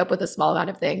of makeup with a small amount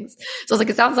of things. So I was like,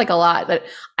 it sounds like a lot, but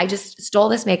I just stole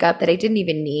this makeup that I didn't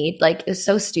even need. Like it was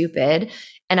so stupid.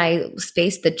 And I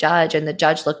faced the judge, and the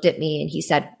judge looked at me and he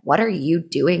said, "What are you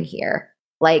doing here?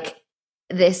 Like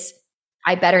this,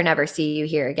 I better never see you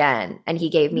here again." And he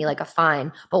gave me like a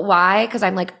fine. But why? Because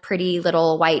I'm like a pretty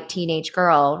little white teenage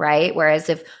girl, right? Whereas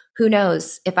who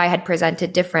knows if I had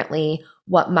presented differently,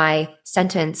 what my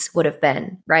sentence would have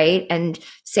been, right? And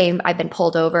same, I've been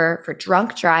pulled over for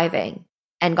drunk driving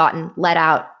and gotten let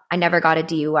out. I never got a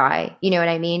DUI. You know what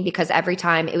I mean? Because every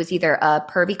time it was either a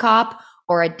pervy cop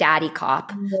or a daddy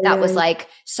cop that was like,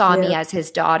 saw me as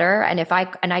his daughter. And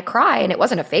I cry, and it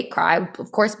wasn't a fake cry.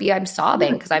 Of course, I'm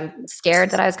sobbing because I'm scared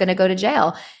that I was going to go to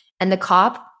jail. And the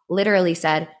cop literally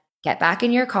said, "Get back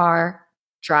in your car,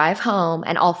 drive home,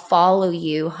 and I'll follow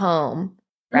you home."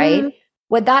 Right. Mm-hmm.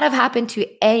 Would that have happened to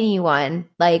anyone?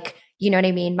 Like, you know what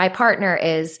I mean? My partner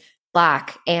is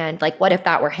Black. And like, what if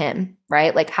that were him?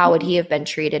 Right. Like, how would he have been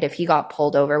treated if he got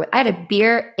pulled over? I had a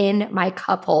beer in my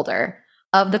cup holder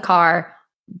of the car,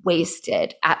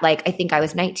 wasted at like, I think I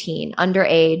was 19,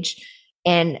 underage,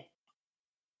 and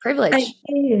privilege. I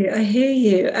hear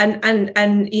you. And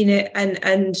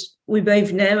and we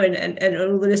both know, and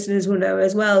all the listeners will know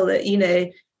as well, that,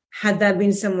 had that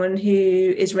been someone who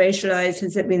is racialized,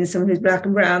 has that been someone who's Black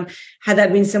and brown, had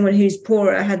that been someone who's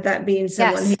poorer, had that been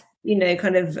someone who,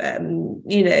 kind of,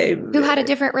 who had a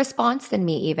different response than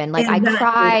me, even like exactly. I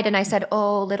cried and I said,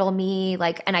 "Oh, little me,"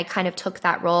 like, and I kind of took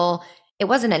that role. It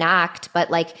wasn't an act, but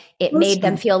like it made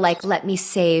them feel like, let me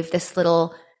save this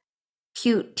little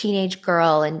cute teenage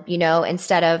girl. And,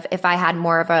 instead of, if I had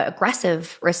more of an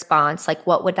aggressive response, like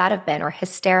what would that have been? Or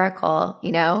hysterical,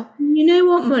 You know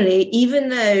what, Molly, even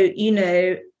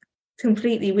though,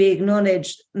 completely we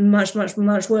acknowledge much, much,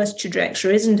 much worse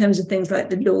trajectories in terms of things like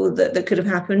the law that could have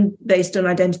happened based on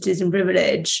identities and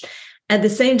privilege. at the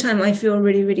same time, I feel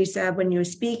really, really sad when you're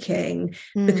speaking,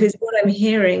 Mm. because what I'm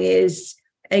hearing is,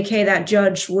 okay, that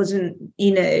judge wasn't,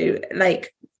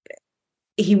 like,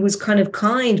 he was kind of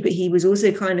kind, but he was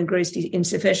also kind of grossly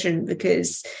insufficient,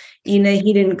 because, he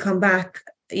didn't come back,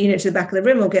 to the back of the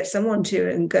room or get someone to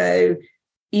and go,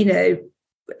 you know,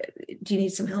 do you need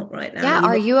some help right now? Yeah.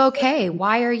 Are you okay?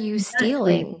 Why are you Exactly.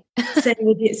 stealing?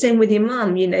 Same with your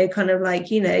mum, kind of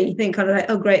like, you think kind of like,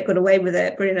 oh, great, got away with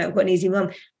it. Brilliant. I've got an easy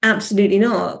mum. Absolutely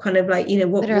not. Kind of like,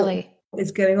 what Literally.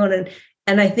 is going on?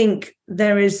 And I think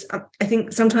I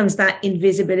think sometimes that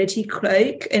invisibility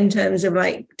cloak in terms of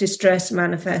like distress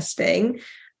manifesting,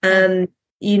 Yeah.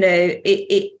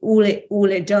 all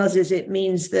it does is it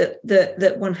means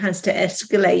that one has to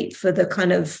escalate for the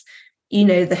kind of,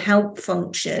 the help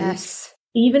function, Yes.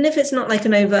 even if it's not like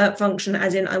an overt function,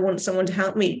 as in I want someone to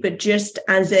help me, but just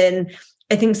as in,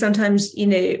 I think sometimes,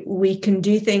 we can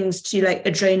do things to like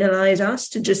adrenalize us,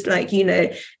 to just like,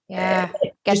 Yeah.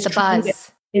 Get just the try and get,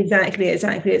 buzz. exactly.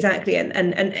 And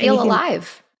Feel anything,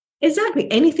 alive. exactly,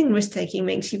 anything risk taking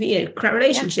makes you, crap Yeah.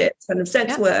 relationships, kind of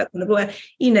sex Yeah. work, kind of work,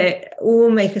 all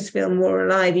make us feel more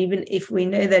alive, even if we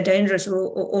know they're dangerous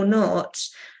or not.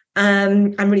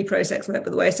 I'm really pro sex work,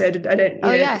 by the way, so I don't,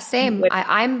 Oh yeah, same.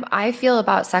 I feel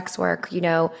about sex work,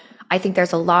 I think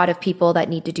there's a lot of people that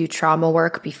need to do trauma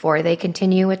work before they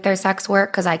continue with their sex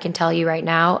work. Cause I can tell you right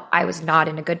now, I was not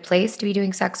in a good place to be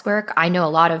doing sex work. I know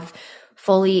a lot of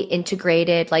fully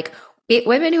integrated, like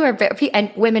women who are,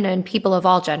 and women and people of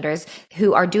all genders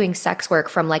who are doing sex work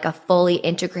from like a fully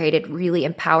integrated, really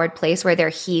empowered place where they're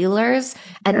healers.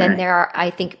 And then there are, I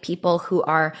think, people who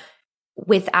are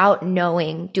without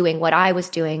knowing, doing what I was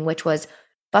doing, which was,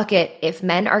 fuck it, if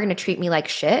men are going to treat me like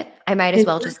shit, I might as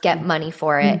well just get money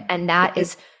for it. And that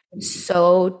is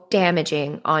so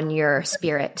damaging on your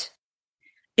spirit.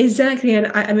 Exactly. And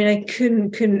I mean, I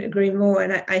couldn't agree more.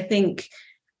 And I think,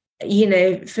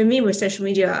 for me with social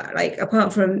media, like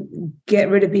apart from get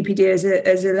rid of BPD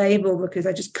as a label, because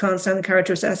I just can't stand the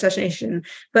character assassination.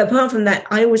 But apart from that,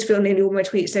 I always feel nearly all my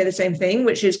tweets say the same thing,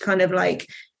 which is kind of like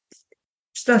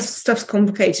stuff's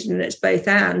complicated and it's both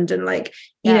and like,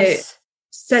 Yes.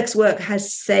 sex work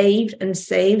has saved and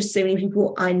saved so many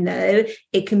people I know.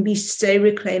 It can be so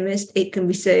reclaimist, it can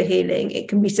be so healing, it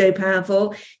can be so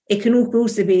powerful. It can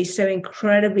also be so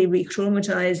incredibly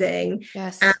re-traumatizing.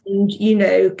 Yes. And,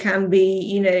 can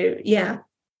be,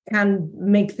 can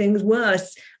make things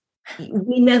worse.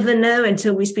 We never know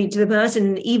until we speak to the person.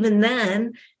 And even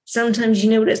then, sometimes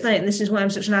what it's like. And this is why I'm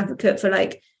such an advocate for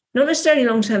like, not necessarily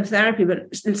long-term therapy,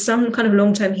 but some kind of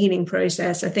long-term healing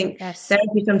process. I think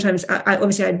therapy sometimes, I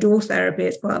obviously I adore therapy.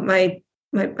 It's part of my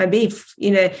beef,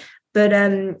 but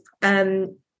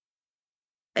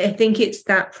I think it's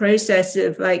that process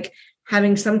of like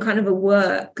having some kind of a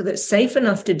work that's safe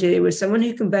enough to do with someone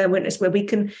who can bear witness, where we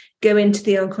can go into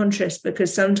the unconscious,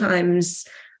 because sometimes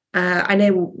I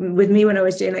know with me, when I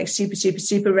was doing like super, super,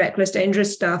 super reckless,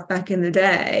 dangerous stuff back in the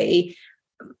day,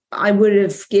 I would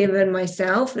have given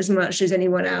myself as much as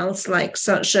anyone else, like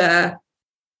such a,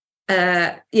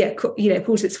 of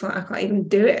course it's fine, I can't even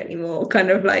do it anymore.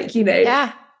 Kind of like,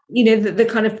 the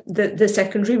kind of the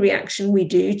secondary reaction we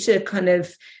do to kind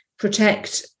of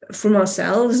protect from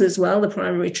ourselves as well, the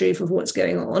primary truth of what's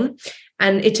going on.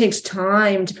 And it takes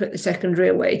time to put the secondary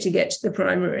away to get to the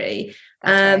primary.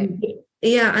 Right.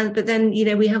 But then,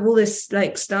 we have all this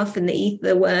like stuff in the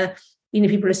ether where,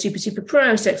 people are super, super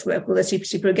pro sex work, or they're super,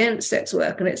 super against sex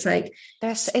work. And it's like, the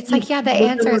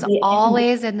answer is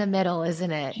always in the middle,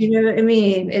 isn't it? You know what I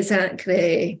mean?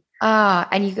 Exactly.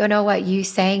 And you know what? You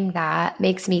saying that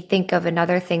makes me think of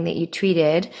another thing that you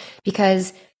tweeted,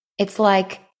 because it's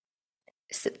like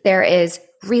there is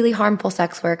really harmful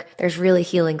sex work, there's really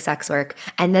healing sex work,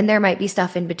 and then there might be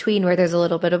stuff in between where there's a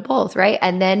little bit of both, right?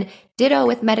 And then ditto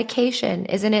with medication.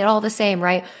 Isn't it all the same,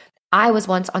 right? I was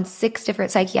once on 6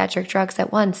 different psychiatric drugs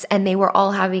at once, and they were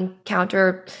all having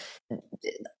counter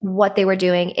what they were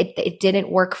doing. It didn't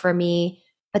work for me.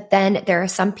 But then there are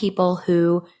some people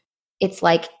who it's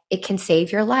like it can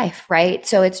save your life, right?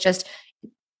 So it's just,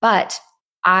 but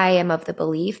I am of the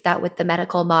belief that with the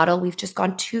medical model, we've just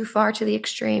gone too far to the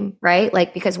extreme, right?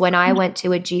 Like, because when I went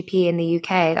to a GP in the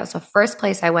UK, that was the first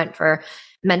place I went for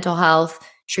mental health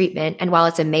treatment. And while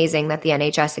it's amazing that the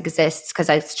NHS exists, because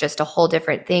it's just a whole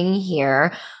different thing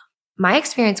here, my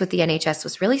experience with the NHS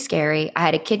was really scary. I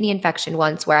had a kidney infection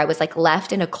once where I was like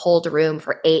left in a cold room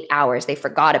for 8 hours. They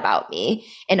forgot about me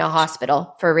in a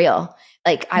hospital, for real.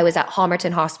 Like I was at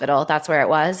Homerton Hospital. That's where it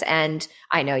was. And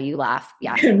I know you laugh.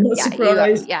 Yeah.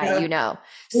 Surprised.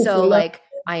 So like,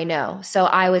 I know. So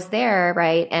I was there,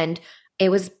 right? And it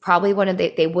was probably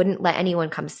they wouldn't let anyone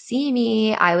come see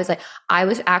me. I was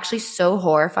actually so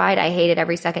horrified. I hated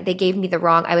every second. They gave me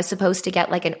I was supposed to get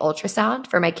like an ultrasound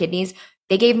for my kidneys.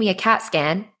 They gave me a CAT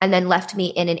scan and then left me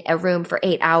in a room for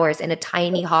 8 hours in a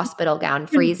tiny hospital gown,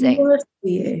 freezing.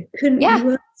 Couldn't be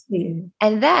worse for you.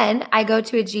 And then I go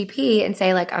to a GP and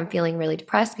say, like, I'm feeling really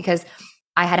depressed because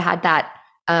I had that,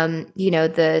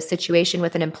 the situation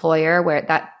with an employer where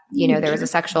there was a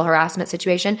sexual harassment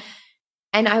situation.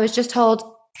 And I was just told,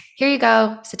 here you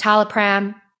go,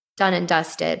 citalopram, done and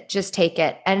dusted, just take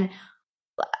it. And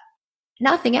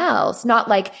nothing else. Not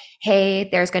like, hey,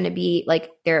 there's going to be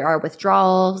like, there are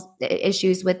withdrawal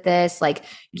issues with this. Like,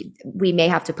 we may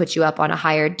have to put you up on a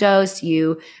higher dose.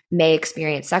 You may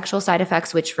experience sexual side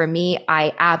effects, which for me,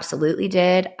 I absolutely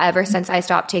did. Ever since I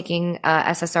stopped taking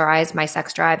SSRIs, my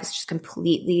sex drive is just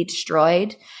completely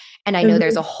destroyed. And I know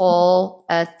there's a whole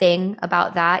thing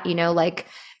about that,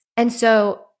 and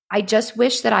so I just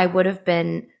wish that I would have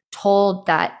been told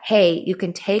that, hey, you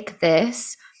can take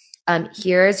this.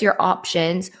 Here's your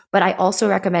options, but I also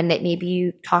recommend that maybe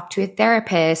you talk to a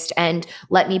therapist and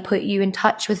let me put you in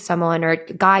touch with someone or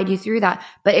guide you through that.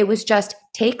 But it was just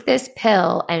take this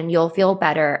pill and you'll feel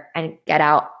better and get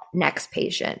out, next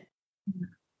patient.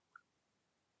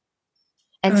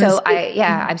 And so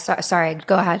I'm sorry,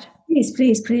 go ahead.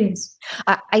 Please.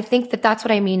 I think that's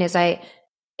what I mean is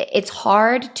it's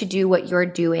hard to do what you're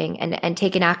doing and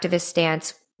take an activist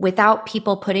stance without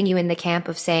people putting you in the camp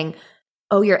of saying,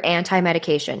 oh, you're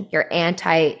anti-medication, you're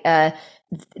anti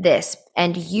this.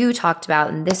 And you talked about,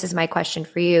 and this is my question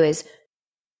for you is,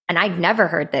 and I've never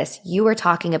heard this, you were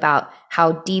talking about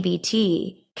how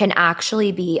DBT can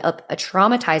actually be a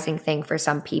traumatizing thing for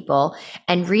some people.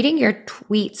 And reading your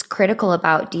tweets critical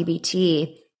about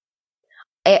DBT,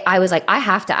 I was like, I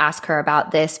have to ask her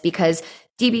about this because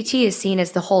DBT is seen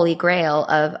as the holy grail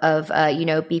of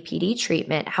BPD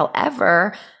treatment.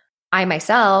 However, I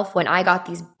myself, when I got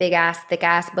these big ass, thick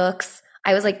ass books,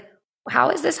 I was like, how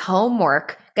is this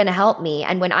homework going to help me?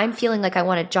 And when I'm feeling like I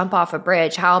want to jump off a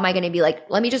bridge, how am I going to be like,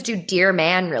 let me just do Dear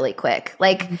Man really quick?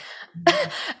 Like,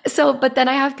 but then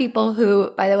I have people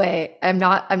who, by the way, I'm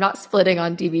not splitting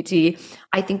on DBT.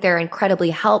 I think they're incredibly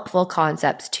helpful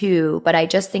concepts too. But I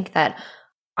just think that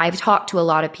I've talked to a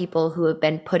lot of people who have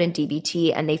been put in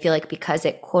DBT and they feel like because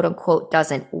it quote unquote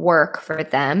doesn't work for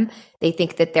them, they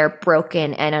think that they're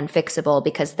broken and unfixable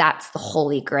because that's the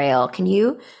holy grail. Can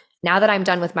you, now that I'm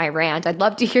done with my rant, I'd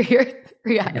love to hear your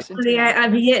reaction.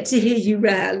 I've yet to hear you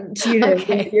rant.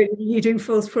 Okay. You're doing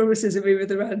false promises of me with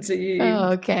the rant. So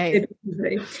okay.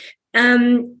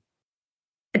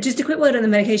 Just a quick word on the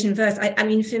medication first. I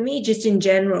mean, for me, just in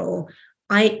general,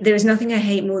 there is nothing I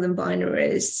hate more than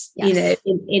binaries, yes.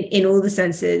 In all the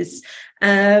senses. So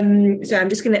I'm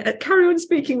just going to carry on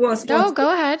speaking whilst. No,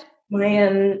 go ahead.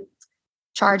 My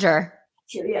charger.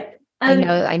 Yeah.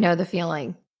 I know the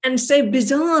feeling. And so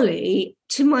bizarrely,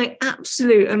 to my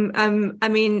absolute,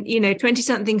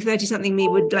 20-something, 30-something me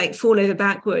would like fall over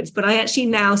backwards. But I actually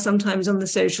now sometimes on the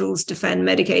socials defend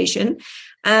medication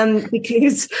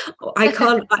because I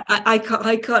come, one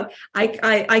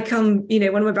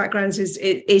of my backgrounds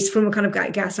is from a kind of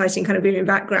gaslighting kind of booming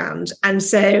background. And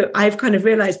so I've kind of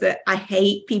realized that I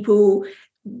hate people.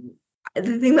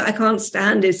 The thing that I can't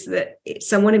stand is that it's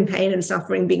someone in pain and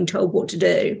suffering being told what to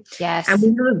do. Yes. And we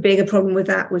have a bigger problem with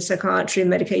that with psychiatry and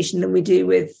medication than we do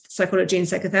with psychology and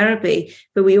psychotherapy.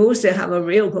 But we also have a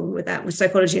real problem with that with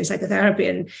psychology and psychotherapy.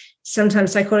 And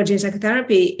sometimes psychology and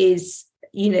psychotherapy is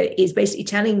basically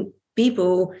telling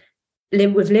people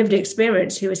with lived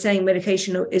experience who are saying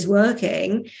medication is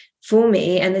working for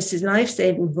me and this is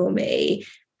life-saving for me.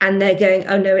 And they're going,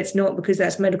 oh, no, it's not because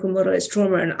that's medical model, it's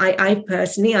trauma. And I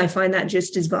personally find that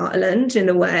just as violent in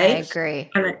a way. I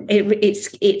agree. And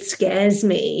it scares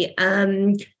me.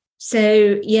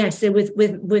 So with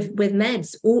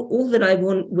meds, all that I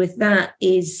want with that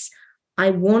is I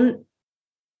want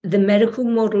the medical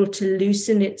model to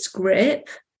loosen its grip.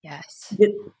 Yes.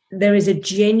 There is a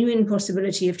genuine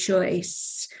possibility of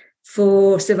choice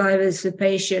for survivors, for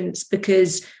patients,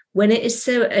 because when it is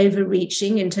so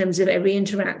overreaching in terms of every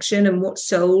interaction and what's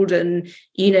sold and,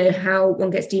 how one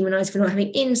gets demonized for not having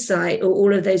insight or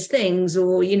all of those things,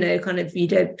 or, you're not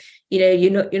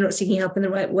seeking help in the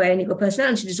right way and you've got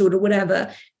personality disorder,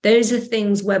 whatever. Those are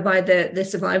things whereby the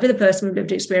survivor, the person with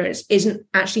lived experience, isn't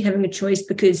actually having a choice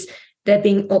because they're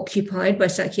being occupied by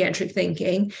psychiatric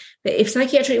thinking. But if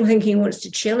psychiatric thinking wants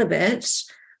to chill a bit,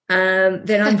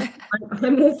 then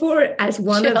I'm all for it as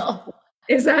one of...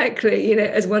 Exactly,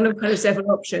 as one of kind of several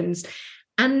options.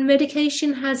 And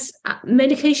medication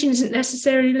isn't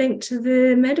necessarily linked to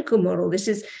the medical model. This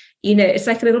is, it's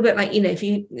like a little bit like,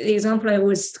 the example I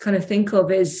always kind of think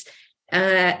of is,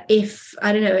 if,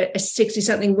 I don't know, a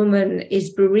 60-something woman is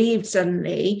bereaved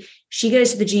suddenly, she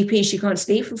goes to the GP, she can't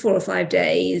sleep for 4 or 5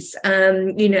 days,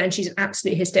 and she's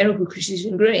absolutely hysterical because she's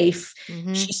in grief.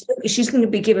 Mm-hmm. She's going to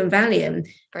be given Valium.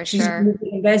 For she's sure. going to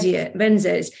be given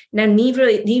benzos. Now, neither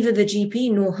the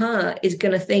GP nor her is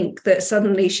going to think that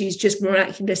suddenly she's just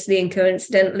miraculously and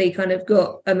coincidentally kind of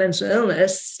got a mental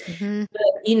illness. Mm-hmm. But,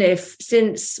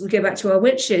 since we go back to our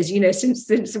witches, since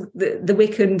the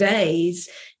Wiccan days,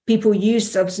 people use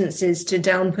substances to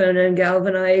dampen and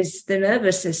galvanize the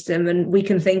nervous system, and we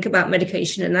can think about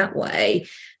medication in that way.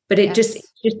 But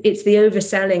it's the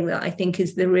overselling that I think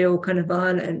is the real kind of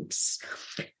violence.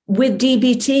 With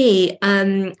DBT,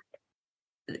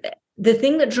 the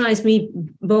thing that drives me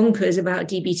bonkers about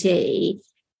DBT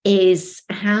is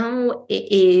how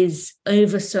it is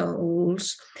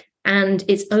oversold. And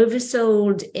it's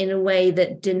oversold in a way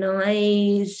that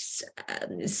denies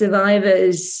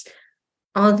survivors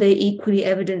other equally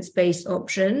evidence-based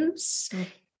options.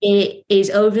 It is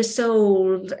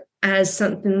oversold as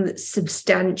something that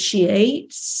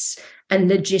substantiates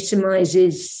and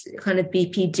legitimizes kind of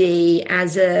BPD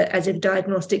as a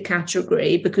diagnostic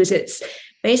category, because it's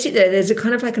basically, there's a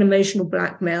kind of like an emotional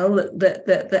blackmail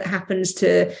that happens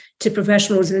to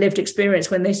professionals in lived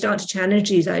experience when they start to challenge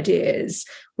these ideas,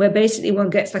 where basically one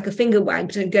gets like a finger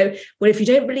wagged and go, well, if you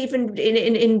don't believe in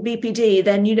BPD,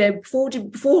 then, before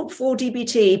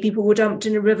DBT, people were dumped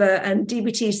in a river and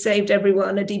DBT saved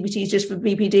everyone, and DBT is just for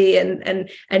BPD.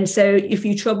 And so if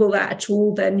you trouble that at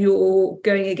all, then you're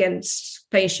going against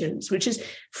patients, which is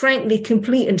frankly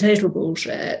complete and total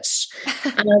bullshit. It's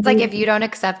like, if you don't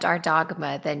accept our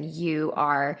dogma, then you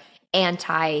are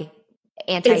anti-human.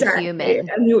 Exactly.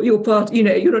 And you're part,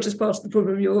 you're not just part of the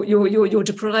problem, you're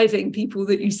depriving people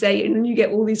that you say, and you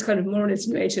get all these kind of moral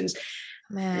insinuations.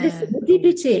 Listen,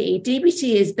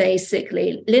 DBT is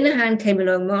basically, Linehan came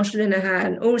along, Marsha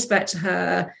Linehan, all respect to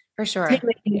her, for sure,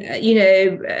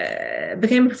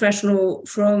 became a professional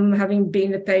from having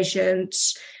been a patient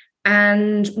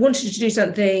and wanted to do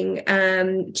something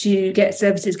to get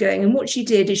services going. And what she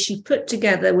did is she put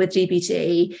together with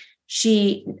DBT,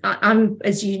 I'm,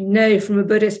 as you know, from a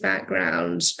Buddhist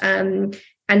background. And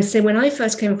so when I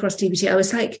first came across DBT, I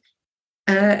was like,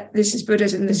 this is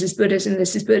Buddhism, this is Buddhism,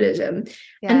 this is Buddhism.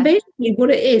 Yeah. And basically what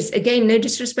it is, again, no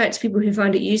disrespect to people who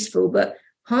find it useful, but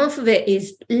half of it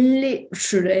is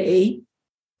literally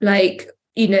like,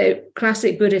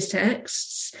 classic Buddhist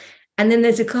texts. And then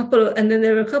there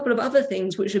are a couple of other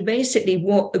things which are basically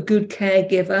what a good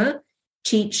caregiver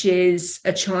teaches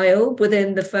a child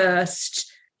within the first,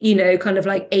 kind of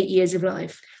like 8 years of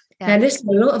life. Yeah. Now, listen,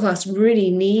 a lot of us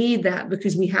really need that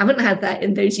because we haven't had that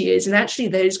in those years. And actually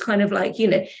those kind of like,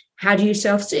 how do you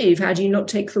self-soothe? How do you not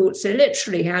take thoughts so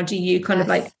literally? How do you kind of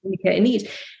like communicate a need?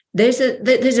 There's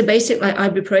a basic like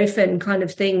ibuprofen kind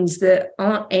of things that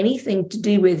aren't anything to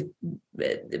do with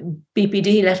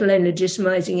BPD, let alone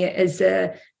legitimizing it as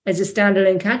a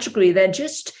standalone category. They're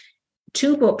just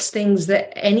toolbox things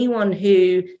that anyone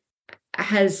who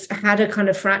has had a kind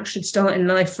of fractured start in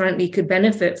life, frankly, could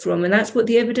benefit from. And that's what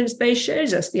the evidence base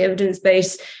shows us. The evidence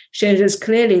base shows us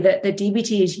clearly that the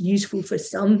DBT is useful for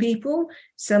some people,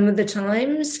 some of the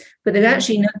times, but there's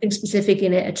actually nothing specific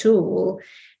in it at all.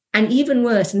 And even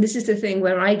worse, and this is the thing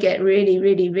where I get really,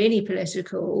 really, really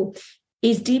political,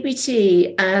 is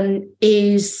DBT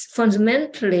is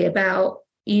fundamentally about,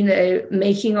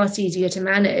 making us easier to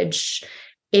manage.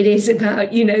 It is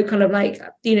about, kind of like,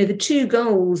 the two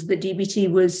goals that DBT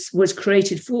was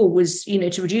created for was,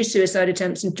 to reduce suicide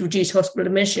attempts and to reduce hospital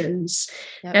admissions.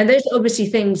 Yep. And those are obviously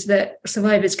things that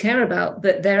survivors care about,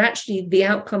 but they're actually the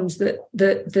outcomes that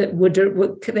they're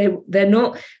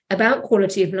not about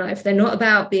quality of life. They're not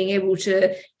about being able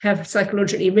to have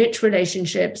psychologically rich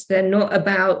relationships. They're not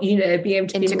about, being able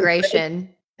to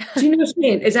integration. Do you know what I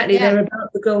mean? Exactly. Yeah. They're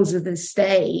about the goals of the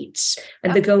state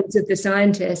and the goals of the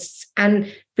scientists.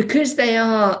 And because they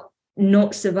are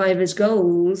not survivors'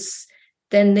 goals,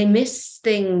 then they miss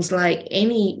things like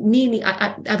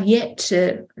I've yet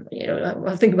to,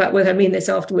 I'll think about whether I mean this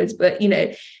afterwards, but,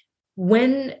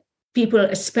 when people,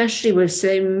 especially with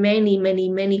so many, many,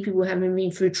 many people having been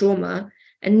through trauma,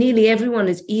 and nearly everyone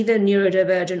is either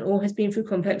neurodivergent or has been through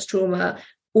complex trauma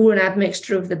or an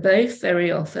admixture of the both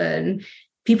very often,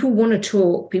 people want to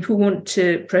talk, people want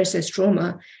to process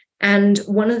trauma. And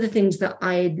one of the things that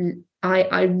I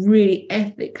really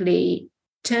ethically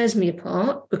tears me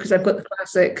apart, because I've got the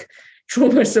classic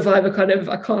trauma survivor kind of,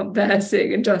 I can't bear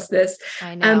seeing injustice,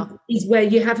 I know. Is where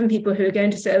you're having people who are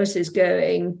going to services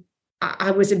going,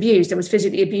 I was abused. I was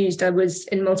physically abused. I was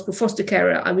in multiple foster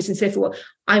care. I was in safe work.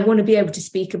 I want to be able to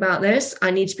speak about this.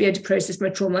 I need to be able to process my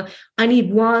trauma. I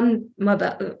need one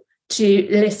mother to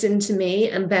listen to me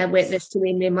and bear witness to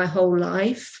me in my whole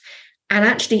life. And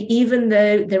actually, even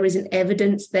though there is an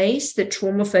evidence base that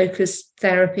trauma-focused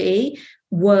therapy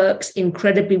works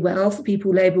incredibly well for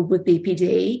people labeled with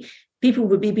BPD, people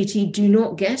with BPD do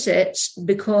not get it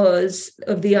because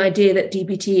of the idea that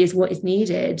DBT is what is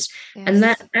needed. Yes. And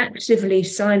that actively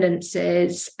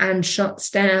silences and shuts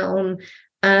down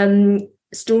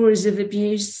stories of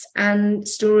abuse and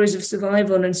stories of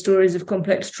survival and stories of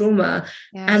complex trauma.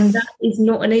 Yes. And that is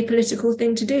not an apolitical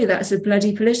thing to do. That's a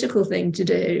bloody political thing to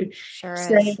do. Sure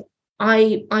so is.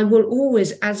 I will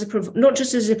always, not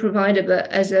just as a provider,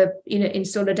 but as a, in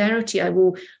solidarity, I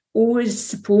will always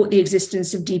support the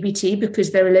existence of DBT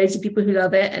because there are loads of people who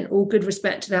love it, and all good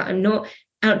respect to that. I'm not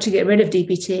out to get rid of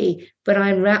DBT, but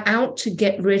I'm out to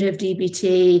get rid of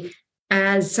DBT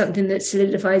as something that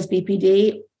solidifies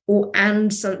BPD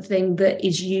and something that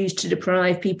is used to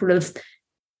deprive people of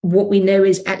what we know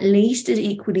is at least as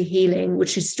equally healing,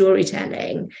 which is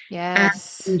storytelling.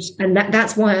 Yes. And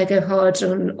that's why I go hard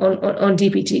on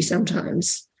DBT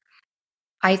sometimes.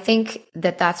 I think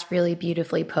that that's really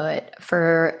beautifully put.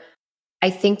 I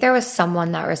think there was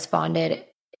someone that responded.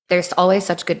 There's always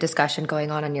such good discussion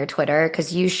going on your Twitter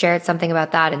because you shared something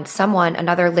about that, and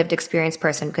another lived experience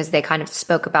person, because they kind of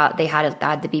spoke about, they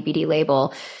had the BPD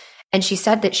label. And she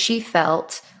said that she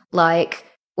felt like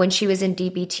when she was in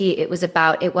DBT, it was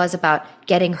about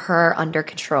getting her under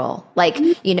control, like,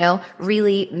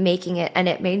 really making it. And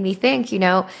it made me think,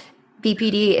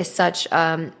 BPD is such,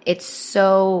 it's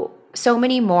so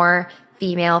many more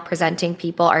female presenting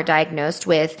people are diagnosed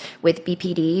with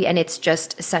BPD. And it's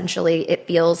just essentially, it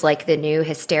feels like the new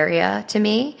hysteria to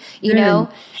me,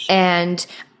 and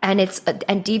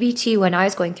DBT, when I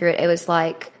was going through it, it was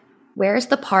like, where's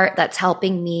the part that's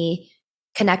helping me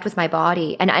connect with my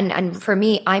body? And for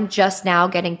me, I'm just now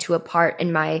getting to a part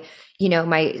in my,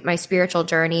 my spiritual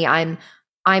journey. I'm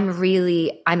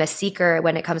a seeker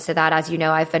when it comes to that. As you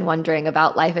know, I've been wondering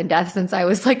about life and death since I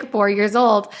was like 4 years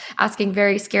old, asking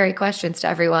very scary questions to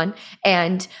everyone.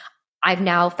 And I've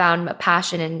now found a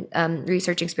passion in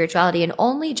researching spirituality. And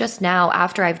only just now,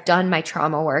 after I've done my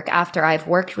trauma work, after I've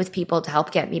worked with people to help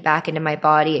get me back into my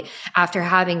body, after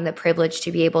having the privilege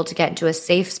to be able to get into a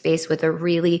safe space with a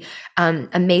really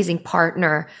amazing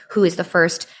partner who is the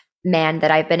first man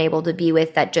that I've been able to be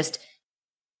with that just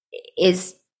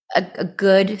is a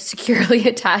good, securely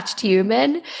attached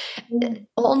human,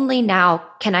 only now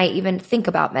can I even think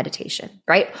about meditation,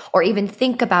 right? Or even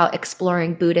think about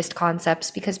exploring Buddhist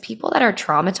concepts, because people that are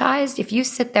traumatized, if you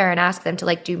sit there and ask them to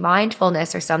like do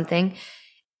mindfulness or something,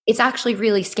 it's actually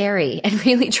really scary and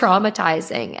really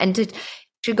traumatizing. And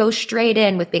to go straight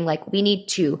in with being like, we need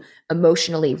to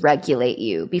emotionally regulate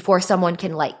you before someone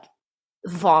can like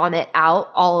vomit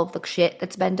out all of the shit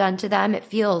that's been done to them, it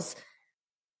feels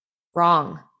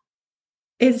wrong.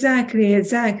 Exactly. And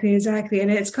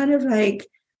it's kind of like,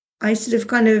 I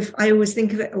always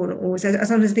think of it, I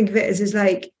sometimes think of it as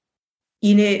like,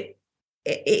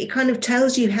 it kind of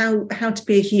tells you how to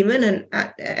be a human, and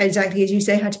exactly as you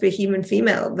say, how to be a human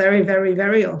female very, very,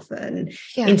 very often,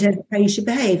 in terms of how you should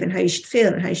behave and how you should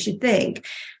feel and how you should think.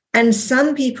 And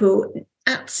some people,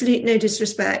 absolute no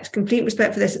disrespect, complete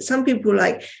respect for this, some people are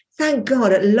like, thank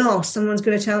God, at last someone's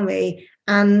going to tell me,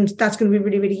 and that's going to be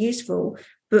really, really useful.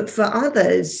 But for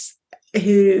others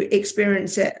who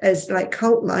experience it as like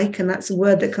cult-like, and that's a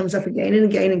word that comes up again and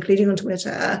again, including on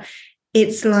Twitter,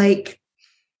 it's like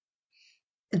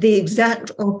the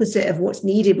exact opposite of what's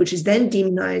needed, which is then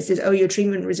demonized as, oh, you're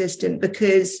treatment resistant,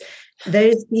 because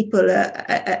those people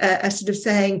are sort of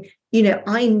saying,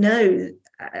 I know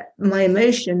my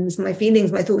emotions, my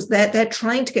feelings, my thoughts, they're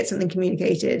trying to get something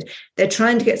communicated. They're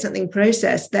trying to get something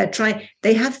processed.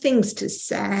 They have things to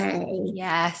say.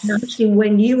 Yes. And actually,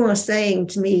 when you are saying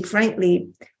to me, frankly,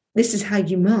 this is how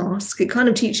you mask, it kind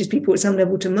of teaches people at some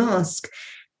level to mask.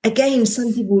 Again,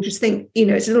 some people just think,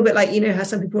 it's a little bit like, how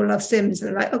some people love Sims and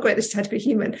they're like, oh, great, this is how to be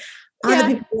human.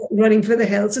 Other people running for the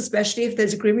hills, especially if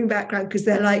there's a grooming background, because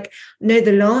they're like, no,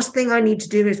 the last thing I need to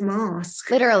do is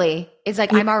mask. Literally. It's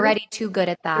like, I'm already too good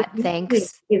at that.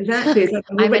 Thanks. Exactly. Like,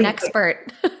 I'm an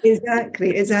expert.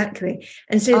 Exactly.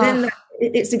 And so then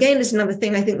it's another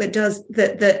thing I think that does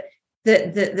that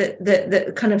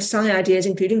kind of psi ideas,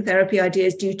 including therapy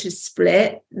ideas, do to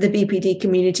split the BPD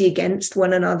community against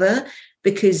one another,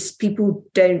 because people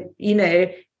don't,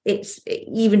 it's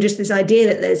even just this idea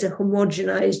that there's a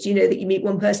homogenized, that you meet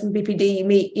one person with BPD, you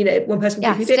meet, one person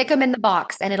with BPD. Stick them in the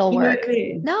box and it'll work. I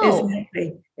mean? No.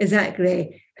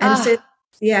 Exactly. And so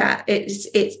yeah,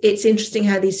 it's interesting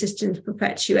how these systems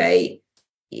perpetuate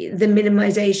the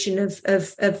minimization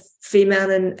of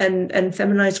female and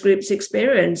feminized groups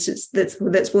experience.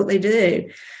 That's what they do.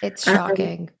 It's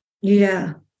shocking.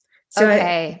 Yeah. So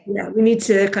okay. We need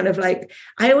to kind of like,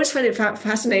 I always find it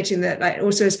fascinating that, like,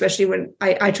 also, especially when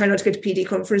I try not to go to PD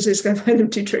conferences because I find them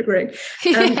too triggering.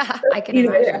 Yeah, I can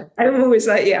imagine. I'm always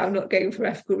like, I'm not going for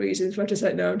ethical reasons, but I just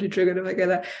like, no, I'm too triggered if I go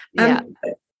there.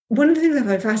 One of the things I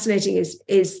find fascinating is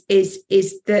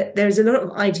that there's a lot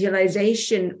of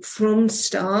idealization from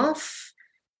staff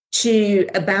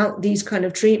about these kind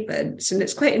of treatments. And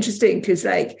it's quite interesting because,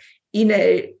 like,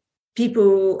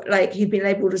 people like who've been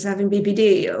labelled as having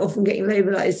BPD are often getting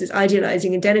labellised as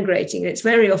idealising and denigrating. And it's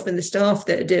very often the staff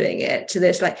that are doing it to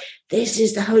this, like, this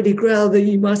is the holy grail that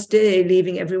you must do,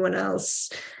 leaving everyone else,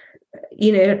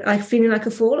 like feeling like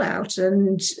a fallout.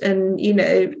 And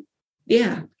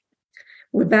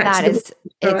we're back it's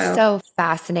so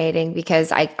fascinating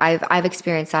because I've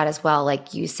experienced that as well.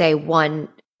 Like you say, one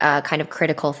kind of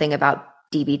critical thing about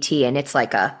DBT, and it's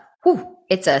like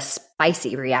it's a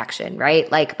spicy reaction,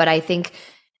 right? Like, but I think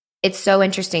it's so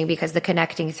interesting because the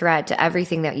connecting thread to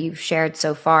everything that you've shared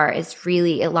so far is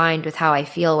really aligned with how I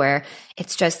feel, where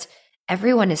it's just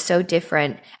everyone is so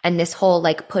different. And this whole,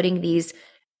 like, putting these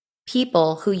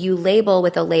people who you label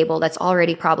with a label that's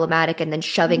already problematic and then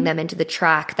shoving them into the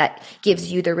track that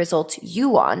gives you the results you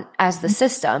want as the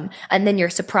system. And then you're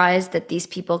surprised that these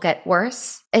people get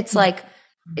worse. It's like,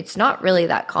 it's not really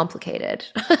that complicated.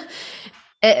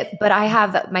 But I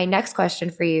have my next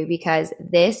question for you, because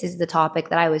this is the topic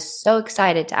that I was so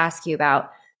excited to ask you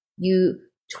about. You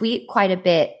tweet quite a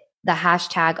bit the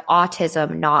hashtag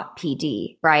autism not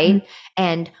PD, right? Mm-hmm.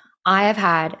 And I have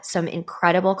had some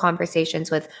incredible conversations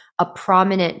with a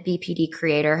prominent BPD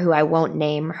creator who I won't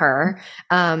name her,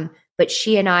 but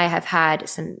she and I have had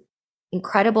some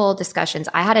incredible discussions.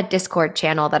 I had a Discord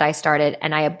channel that I started,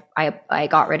 and I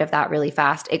got rid of that really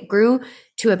fast. It grew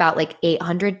to about like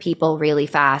 800 people really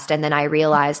fast. And then I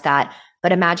realized that,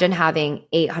 but imagine having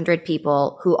 800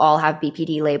 people who all have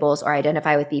BPD labels or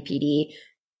identify with BPD.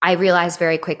 I realized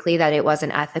very quickly that it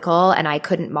wasn't ethical and I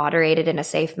couldn't moderate it in a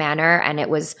safe manner. And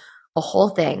it was a whole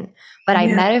thing. But I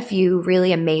met a few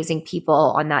really amazing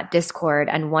people on that Discord.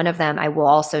 And one of them, I will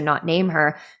also not name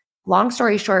her. Long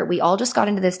story short, we all just got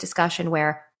into this discussion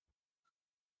where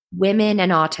women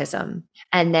and autism,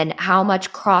 and then how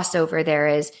much crossover there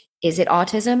is it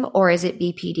autism or is it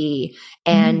BPD?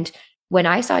 And when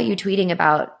I saw you tweeting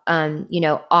about,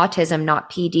 autism, not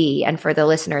PD, and for the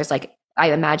listeners, like,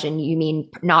 I imagine you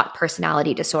mean not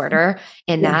personality disorder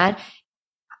in that,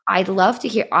 I'd love to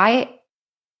hear, I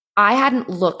hadn't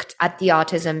looked at the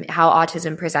autism, how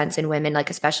autism presents in women, like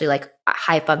especially like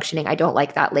high functioning. I don't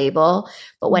like that label.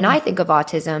 But when I think of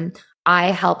autism,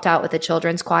 I helped out with a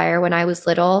children's choir when I was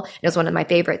little. It was one of my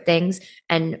favorite things.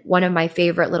 And one of my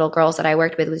favorite little girls that I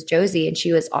worked with was Josie, and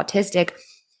she was autistic,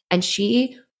 and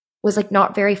she was like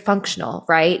not very functional,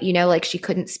 right? Like she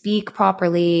couldn't speak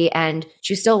properly, and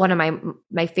she's still one of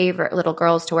my favorite little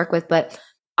girls to work with. But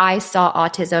I saw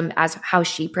autism as how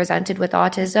she presented with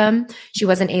autism. She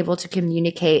wasn't able to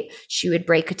communicate. She would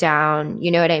break down,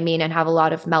 you know what I mean, and have a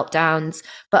lot of meltdowns.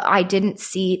 But I didn't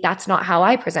see, that's not how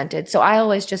I presented. So I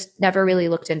always just never really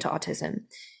looked into autism.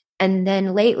 And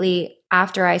then lately,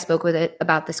 after I spoke with it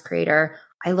about this creator,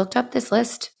 I looked up this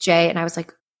list, Jay, and I was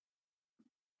like,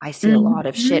 I see a lot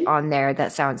of shit on there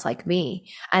that sounds like me.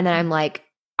 And then I'm like,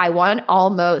 I want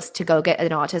almost to go get an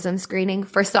autism screening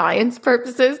for science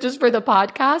purposes, just for the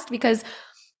podcast, because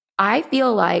I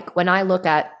feel like when I look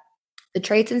at the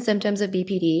traits and symptoms of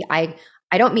BPD, I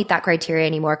don't meet that criteria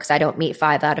anymore because I don't meet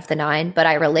 5 out of the 9, but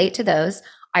I relate to those.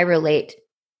 I relate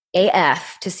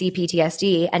AF to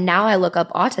CPTSD. And now I look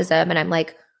up autism and I'm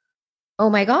like,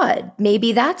 oh my God,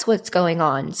 maybe that's what's going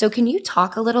on. So can you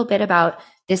talk a little bit about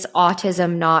this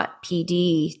autism not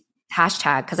PD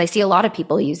hashtag? Because I see a lot of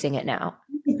people using it now.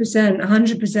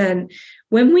 100%.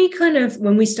 When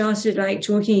we started like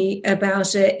talking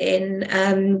about it in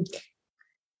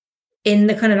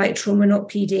the kind of like trauma not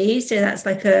PD, so that's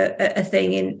like a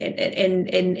thing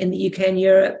in the UK and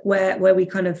Europe where we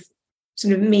kind of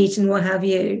sort of meet and what have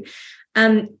you,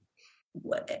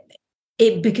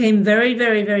 it became very,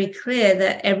 very, very clear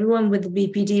that everyone with the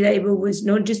BPD label was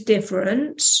not just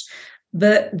different,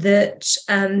 but that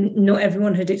not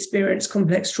everyone had experienced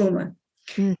complex trauma.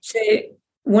 So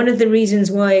one of the reasons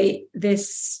why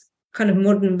this kind of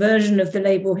modern version of the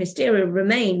label hysteria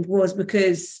remained was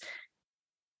because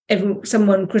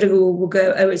someone critical will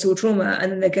go, oh, it's all trauma.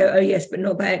 And then they go, oh, yes, but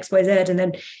not by X, Y, Z. And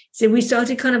then so we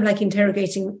started kind of like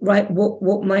interrogating, right,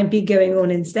 what might be going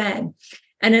on instead.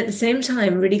 And at the same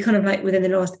time, really kind of like within the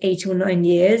last 8 or 9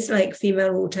 years, like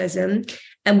female autism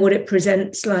and what it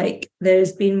presents like,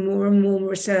 there's been more and more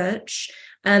research,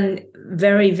 and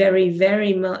very, very,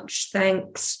 very much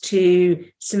thanks to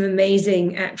some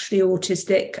amazing, actually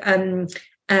autistic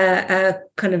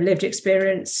kind of lived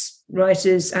experience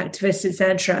writers, activists,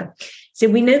 etc. So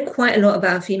we know quite a lot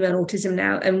about female autism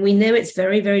now, and we know it's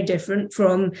very, very different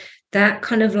from that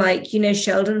kind of like,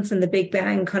 Sheldon from the Big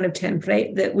Bang kind of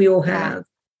template that we all have.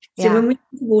 So when we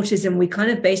think of autism, we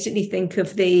kind of basically think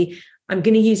of I'm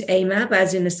going to use AMAB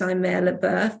as in assigned male at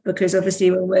birth, because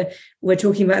obviously when we're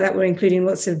talking about that, we're including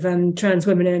lots of trans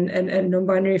women and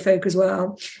non-binary folk as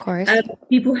well. Of course.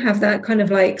 People have that kind of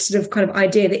like sort of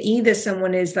idea that either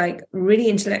someone is like really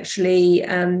intellectually,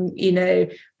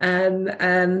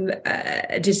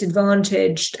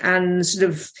 disadvantaged and sort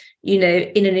of, in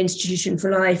an institution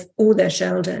for life, or they're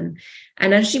Sheldon.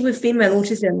 And actually with female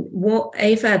autism, what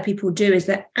AFAB people do is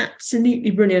they're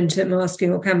absolutely brilliant at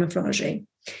masking or camouflaging.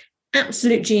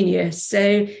 Absolute genius.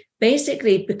 So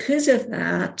basically, because of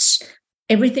that,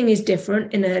 everything is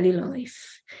different in early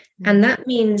life. And that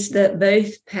means that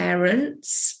both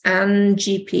parents and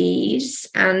GPs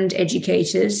and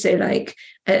educators, so like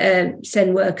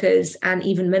SEN workers and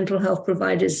even mental health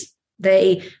providers,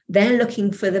 they're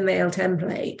looking for the male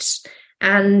template.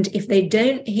 And if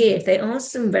they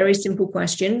ask some very simple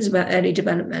questions about early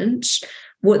development,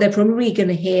 what they're probably going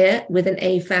to hear with an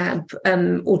AFAB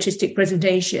autistic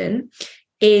presentation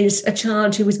is a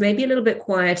child who was maybe a little bit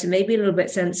quiet and maybe a little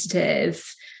bit sensitive,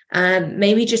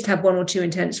 maybe just had one or two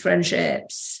intense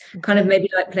friendships, kind of maybe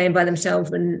like playing by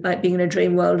themselves and like being in a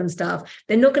dream world and stuff.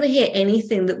 They're not going to hear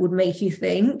anything that would make you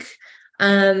think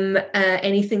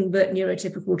anything but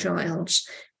neurotypical child,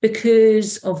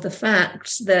 because of the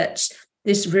fact that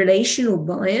this relational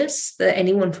bias that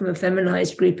anyone from a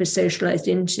feminized group is socialized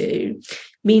into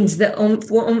means that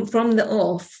from the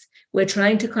off, we're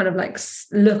trying to kind of like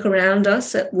look around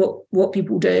us at what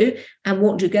people do, and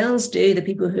what do girls do, the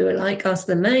people who are like us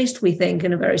the most, we think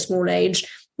in a very small age.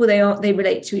 Well, they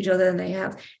relate to each other, and they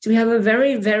have. So we have a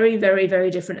very, very, very, very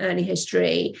different early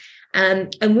history.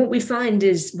 And what we find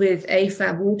is with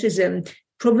AFAB autism,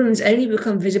 problems only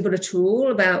become visible at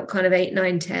all about kind of 8,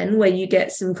 9, 10, where you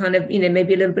get some kind of,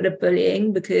 maybe a little bit of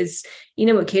bullying, because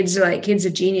what kids are like. Kids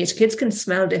are genius. Kids can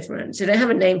smell different. So they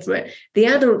have a name for it. The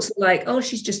adults are like, oh,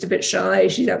 she's just a bit shy.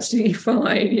 She's absolutely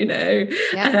fine.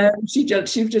 She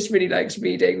just really likes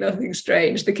reading. Nothing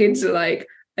strange. The kids are like,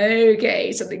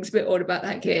 okay, something's a bit odd about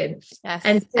that kid. Yes.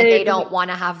 And they don't want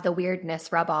to have the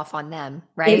weirdness rub off on them,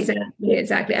 right?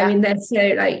 Exactly. Yeah. I mean, they're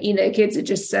so like, kids are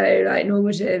just so like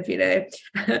normative,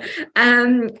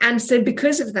 and so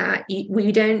because of that,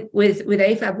 we don't, with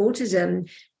AFAB autism,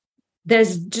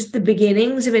 there's just the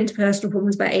beginnings of interpersonal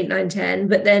problems by 8, 9, 10,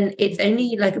 but then it's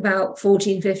only like about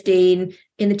 14, 15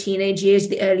 in the teenage years,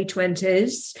 the early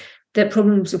 20s, that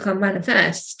problems become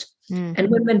manifest. And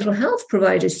when mental health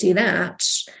providers see that,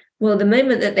 well, the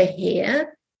moment that they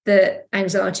hear that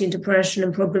anxiety and depression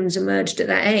and problems emerged at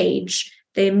that age,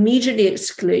 they immediately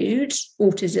exclude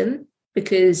autism,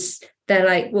 because they're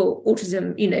like, well,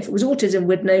 autism, if it was autism,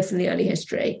 we'd know from the early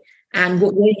history. And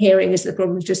what we're hearing is the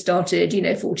problems just started,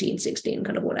 14, 16,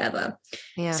 kind of whatever.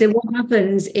 Yeah. So what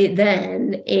happens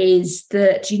then is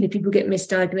that, people get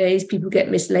misdiagnosed, people get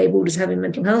mislabeled as having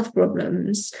mental health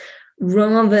problems,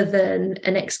 rather than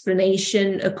an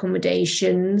explanation,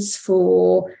 accommodations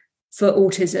for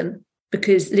autism,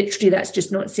 because literally that's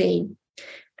just not seen.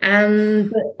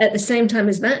 And at the same time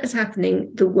as that is happening,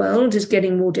 the world is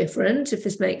getting more different, if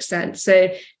this makes sense. So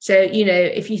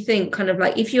if you think kind of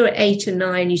like, if you're at 8 or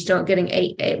 9, you start getting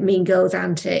Mean Girls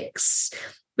antics.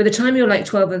 By the time you're like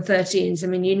 12 and 13s, I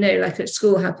mean, like at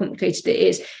school, how complicated it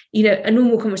is. A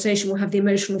normal conversation will have the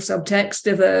emotional subtext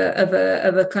of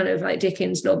a kind of like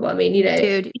Dickens novel. I mean,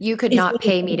 dude, you could not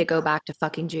pay me to go back to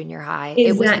fucking junior high.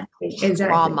 Exactly, it was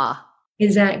trauma.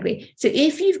 Exactly. So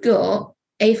if you've got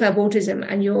AFAB autism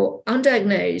and you're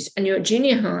undiagnosed and you're at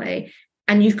junior high,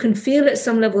 and you can feel at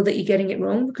some level that you're getting it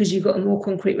wrong because you've got a more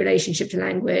concrete relationship to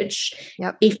language.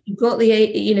 Yep. If you've got the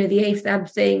AFAB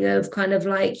thing of kind of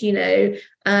like, maybe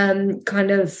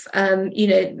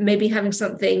having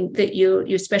something that you're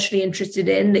especially interested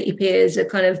in, that your peers are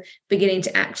kind of beginning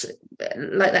to act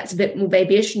like that's a bit more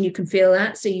babyish, and you can feel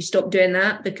that. So you stop doing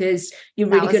that because you're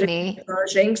really good at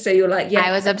massaging. So you're like, yeah.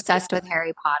 I was obsessed with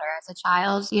Harry Potter as a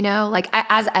child,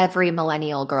 as every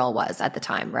millennial girl was at the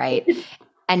time, right?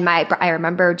 And I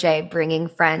remember Jay bringing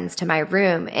friends to my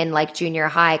room in like junior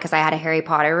high, because I had a Harry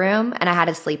Potter room and I had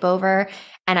a sleepover.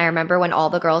 And I remember when all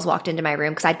the girls walked into my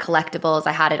room, because I had collectibles,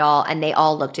 I had it all, and they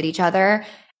all looked at each other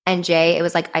And Jay, it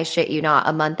was like, I shit you not,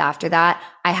 a month after that,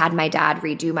 I had my dad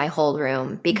redo my whole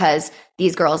room because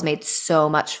these girls made so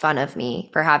much fun of me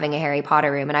for having a Harry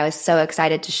Potter room. And I was so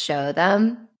excited to show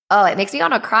them. Oh, it makes me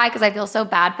want to cry because I feel so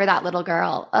bad for that little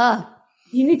girl. Ugh.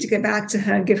 You need to go back to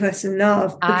her and give her some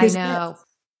love. I know.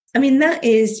 I mean, that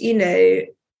is, you know,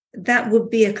 that would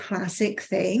be a classic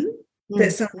thing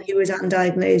that somebody who was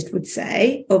undiagnosed would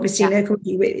say. Obviously,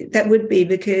 that would be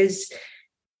because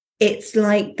it's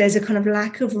like there's a kind of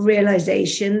lack of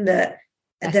realization that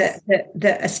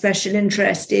a special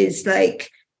interest is like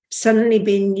suddenly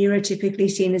being neurotypically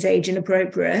seen as age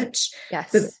inappropriate. Yes.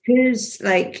 But because,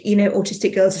 like, you know,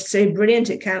 autistic girls are so brilliant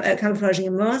at camouflaging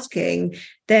and masking,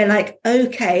 they're like,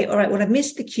 okay, all right, well, I've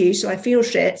missed the cue, so I feel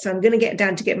shit, so I'm going to get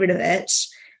down to get rid of it.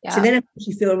 Yeah. So then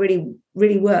you feel really,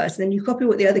 really worse. And then you copy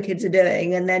what the other kids are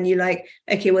doing. And then you're like,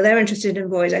 okay, well, they're interested in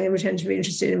boys. I'm going to pretend to be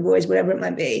interested in boys, whatever it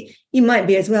might be. You might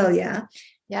be as well, yeah.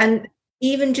 And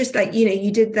even just like, you know,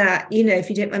 you did that, you know, if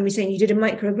you don't mind me saying, you did a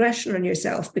microaggression on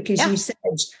yourself because you said,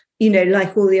 you know,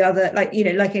 like all the other, like, you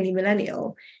know, like any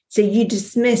millennial. So you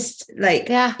dismissed, like,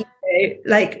 you know,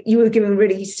 like you were giving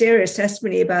really serious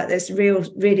testimony about this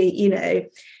really, you know.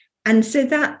 And so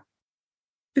that,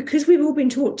 because we've all been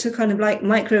taught to kind of like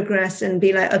microaggress and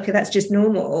be like, okay, that's just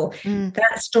normal,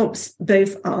 that stops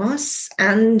both us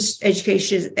and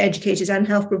educators and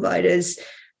health providers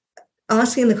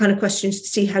asking the kind of questions to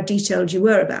see how detailed you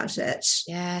were about it.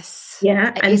 Yes.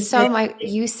 Yeah. And so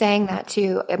you saying that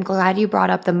too, I'm glad you brought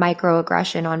up the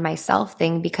microaggression on myself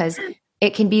thing because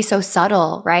it can be so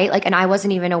subtle, right? Like, and I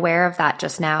wasn't even aware of that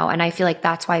just now. And I feel like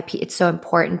that's why it's so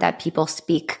important that people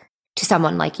speak to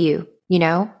someone like you, you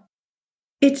know?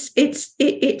 It's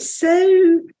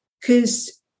so,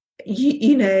 because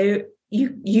you know,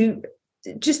 you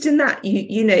just in that,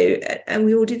 you know, and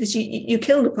we all do this, you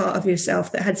killed a part of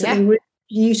yourself that had something really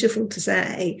beautiful to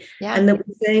say, and that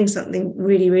was saying something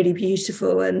really, really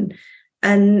beautiful, and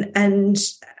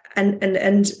it's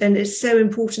so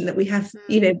important that we have,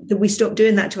 you know, that we stop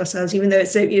doing that to ourselves, even though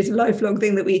it's a lifelong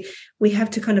thing that we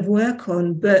have to kind of work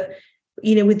on. But,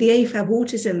 you know, with the AFAB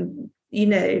autism, you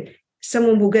know,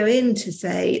 someone will go in to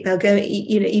say, they'll go,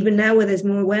 you know, even now where there's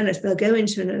more awareness, they'll go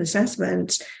into an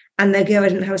assessment and they'll go, I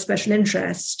didn't have a special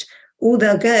interest, or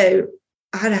they'll go,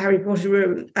 I had a Harry Potter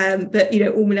room, but, you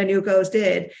know, all millennial girls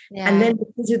did. Yeah. And then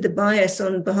because of the bias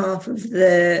on behalf of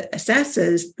the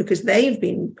assessors, because they've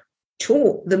been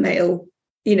taught the male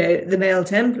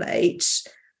template,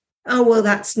 oh, well,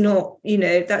 that's not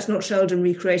Sheldon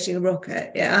recreating a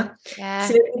rocket. Yeah.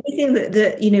 So everything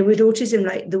that, you know, with autism,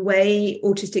 like the way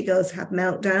autistic girls have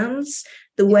meltdowns,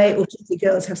 the way autistic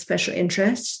girls have special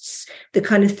interests, the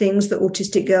kind of things that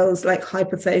autistic girls like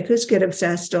hyperfocus, get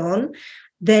obsessed on,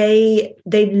 they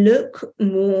look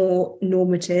more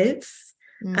normative.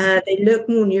 They look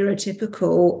more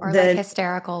neurotypical, or like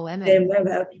hysterical women.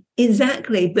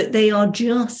 Exactly, but they are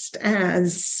just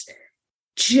as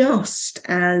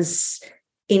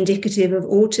indicative of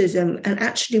autism. And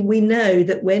actually, we know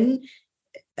that when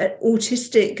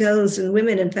autistic girls and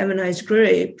women in feminized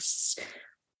groups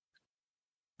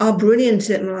are brilliant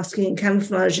at masking and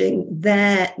camouflaging,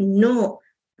 they're not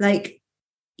like,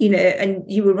 you know, and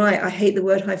you were right, I hate the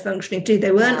word high functioning too.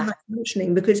 They weren't high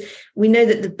functioning, because we know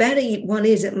that the better one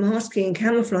is at masking and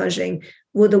camouflaging,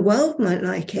 well, the world might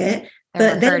like it,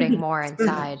 but they're hurting more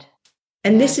inside.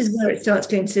 And this is where it starts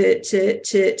going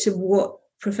to what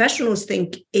professionals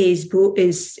think is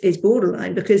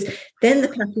borderline, because then the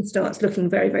pattern starts looking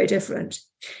very, very different.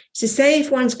 So say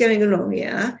if one's going along,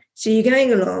 so you're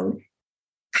going along,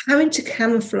 having to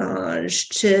camouflage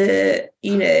to,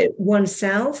 you know,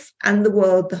 oneself and the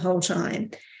world the whole time,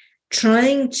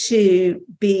 trying to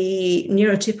be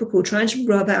neurotypical, trying to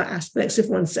rub out aspects of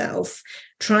oneself,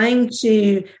 trying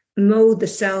to mold the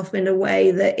self in a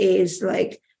way that is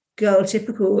like girl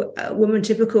typical, woman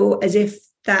typical, as if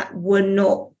that were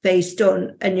not based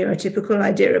on a neurotypical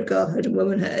idea of girlhood and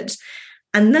womanhood.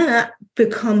 And that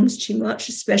becomes too much,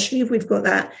 especially if we've got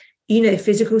that, you know,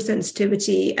 physical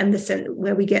sensitivity and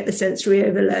where we get the sensory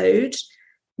overload,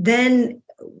 then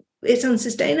it's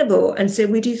unsustainable. And so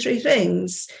we do three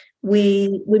things.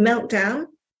 We melt down,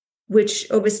 which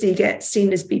obviously gets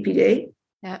seen as BPD.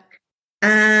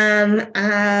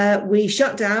 We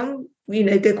shut down, you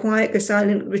know, go quiet, go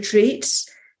silent, retreat.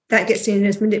 That gets seen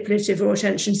as manipulative or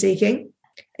attention seeking,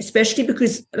 especially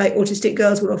because like autistic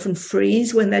girls will often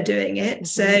freeze when they're doing it.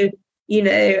 So, you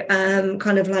know,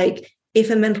 kind of like if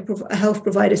a health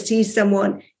provider sees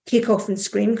someone kick off and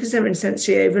scream because they're in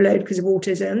sensory overload because of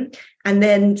autism, and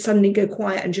then suddenly go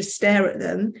quiet and just stare at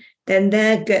them, then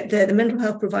the mental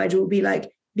health provider will be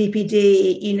like,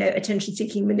 BPD, attention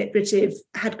seeking, manipulative,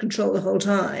 had control the whole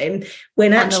time,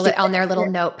 when actually on their little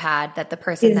notepad that the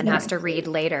person then has to read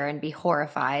later and be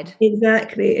horrified.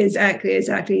 Exactly.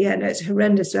 Yeah, no, it's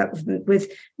horrendous stuff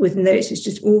with notes. It's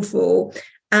just awful.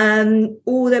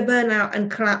 Or they burn out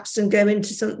and collapse and go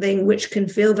into something which can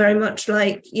feel very much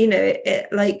like,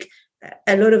 like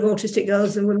a lot of autistic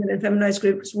girls and women in feminized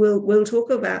groups will talk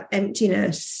about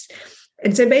emptiness.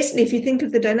 And so basically, if you think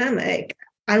of the dynamic,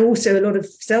 and also a lot of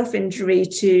self-injury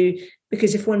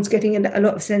because if one's getting a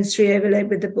lot of sensory overload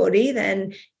with the body,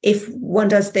 then if one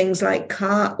does things like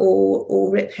cut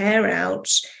or rip hair out,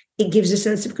 it gives a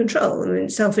sense of control. I mean,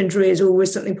 self-injury is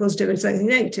always something positive and something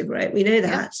negative, right? We know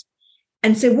that. Yeah.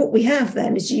 And so what we have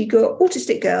then is you've got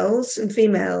autistic girls and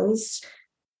females.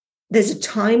 There's a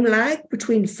time lag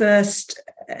between first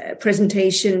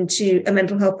presentation to a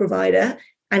mental health provider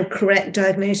and correct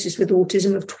diagnosis with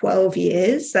autism of 12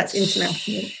 years. That's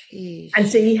international. Jeez. And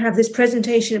so you have this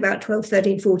presentation about 12,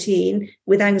 13, 14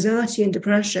 with anxiety and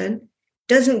depression,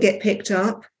 doesn't get picked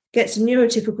up, gets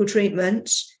neurotypical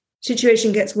treatment,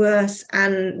 situation gets worse,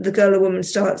 and the girl or woman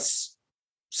starts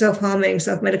self-harming,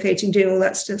 self-medicating, doing all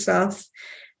that stuff.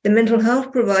 The mental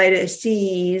health provider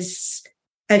sees,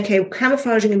 okay,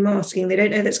 camouflaging and masking. They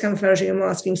don't know that's camouflaging and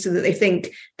masking, so that they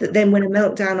think that then when a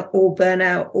meltdown or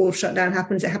burnout or shutdown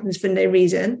happens, it happens for no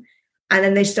reason. And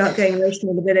then they start going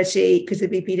emotional lability because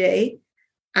of BPD.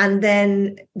 And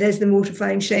then there's the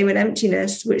mortifying shame and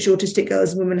emptiness, which autistic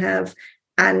girls and women have.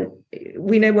 And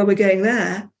we know where we're going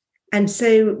there. And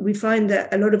so we find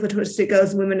that a lot of autistic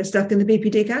girls and women are stuck in the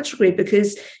BPD category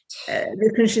because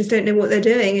the clinicians don't know what they're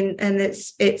doing. And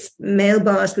it's male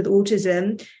bias with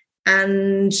autism.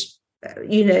 And,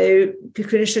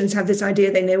 clinicians have this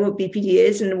idea, they know what BPD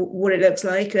is and what it looks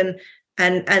like. And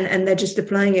they're just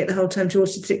applying it the whole time to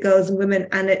autistic girls and women.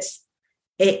 And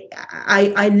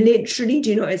I literally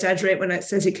do not exaggerate when it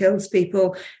says it kills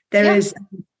people. We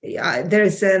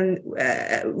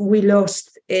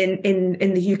lost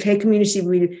in the UK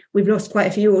community, we've lost quite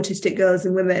a few autistic girls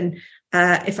and women.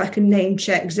 If I can name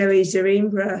check Zoe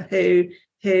Zarimbra,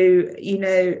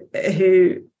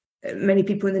 who many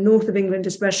people in the north of England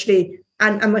especially,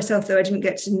 and myself, though I didn't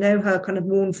get to know her, kind of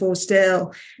mourn for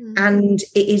still. Mm-hmm. And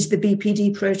it is the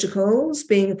BPD protocols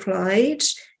being applied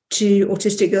to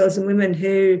autistic girls and women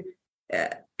who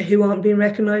aren't being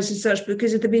recognised as such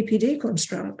because of the BPD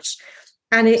construct.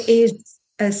 And it is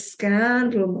a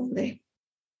scandal, Molly.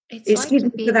 Excuse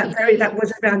me for that that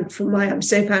was a rant from why I'm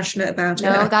so passionate about it.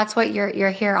 No, that's what you're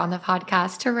here on the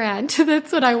podcast to rant.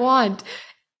 That's what I want.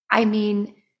 I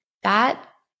mean,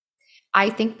 I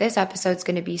think this episode's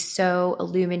going to be so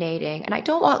illuminating. And I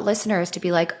don't want listeners to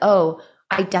be like, oh,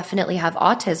 I definitely have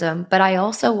autism. But I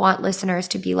also want listeners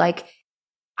to be like,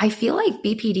 I feel like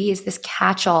BPD is this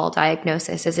catch-all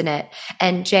diagnosis, isn't it?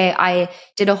 And Jay, I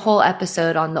did a whole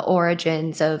episode on the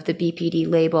origins of the BPD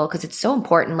label because it's so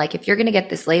important. Like, if you're going to get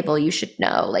this label, you should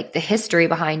know like the history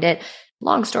behind it.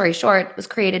 Long story short, it was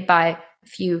created by a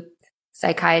few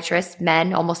psychiatrists,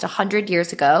 men, almost 100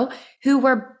 years ago, who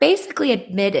were basically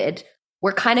admitted,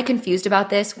 we're kind of confused about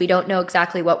this. We don't know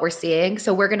exactly what we're seeing.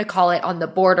 So we're going to call it on the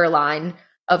borderline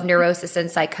of neurosis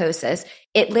and psychosis.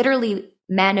 It literally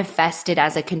manifested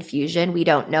as a confusion. We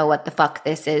don't know what the fuck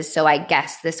this is. So I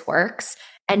guess this works.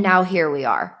 And now here we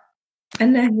are.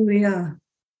 And now here we are.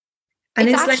 And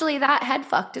it's actually like, that head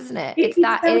fucked, isn't it? It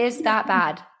is that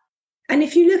bad. And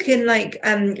if you look in like,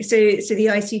 so the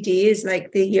ICD is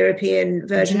like the European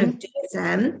version of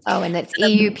DSM. Oh, and it's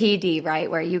EUPD,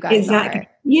 right? Where you guys are.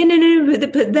 Yeah, no,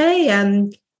 but they,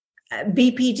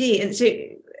 BPD. And so,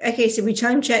 okay, so we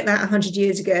time checked that 100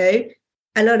 years ago.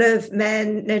 A lot of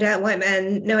men, no doubt white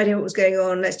men, no idea what was going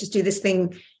on. Let's just do this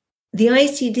thing. The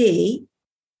ICD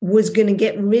was going to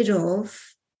get rid of,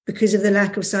 because of the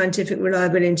lack of scientific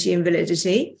reliability and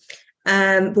validity,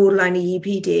 borderline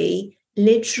EUPD,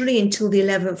 literally until the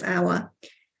 11th hour.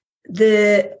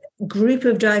 The group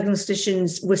of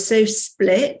diagnosticians were so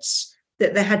split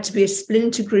that there had to be a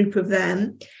splinter group of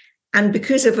them. And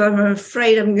because of, I'm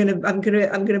afraid I'm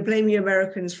gonna blame you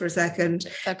Americans for a second.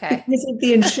 Okay. Because of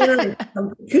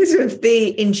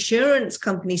the insurance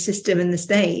company system in the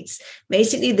States,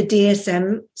 basically the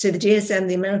DSM,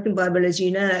 the American Bible, as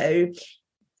you know,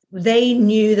 they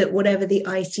knew that whatever the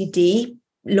ICD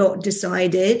lot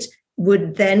decided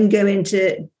would then go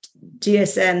into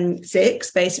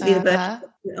DSM-6, basically the version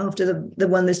after the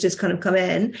one that's just kind of come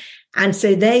in. And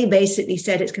so they basically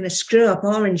said it's going to screw up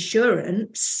our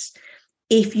insurance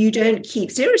if you don't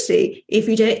keep EUPD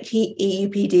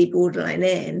borderline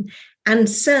in. And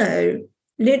so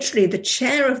literally the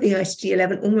chair of the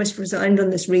ICD-11 almost resigned on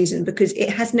this reason because it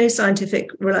has no scientific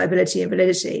reliability and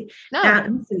validity. No. Now,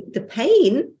 the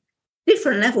pain,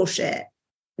 different level shit,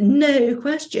 no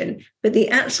question. But the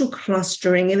actual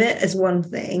clustering of it as one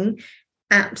thing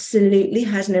absolutely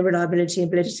has no reliability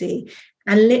and validity.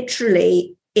 And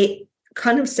literally, it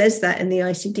kind of says that in the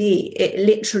ICD. It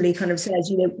literally kind of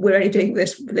says, we're only doing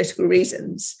this for political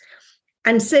reasons.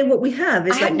 And so what we have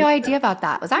is I had no idea about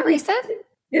that. Was that recent?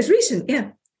 It's recent, yeah.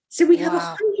 So we have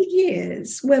 100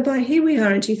 years, whereby here we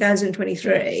are in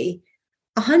 2023,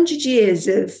 100 years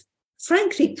of,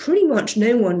 frankly, pretty much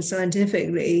no one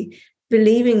scientifically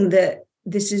believing that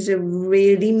this is a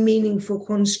really meaningful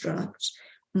construct.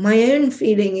 My own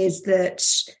feeling is that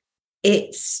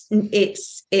it's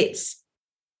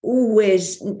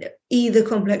always either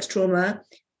complex trauma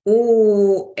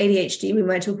or ADHD, we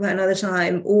might talk about another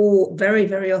time, or very,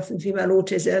 very often female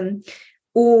autism,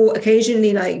 or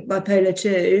occasionally like bipolar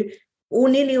 2, or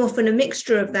nearly often a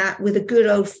mixture of that with a good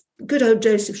old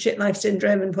dose of shit life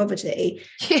syndrome and poverty.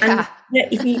 Yeah.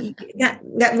 And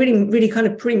that really, really kind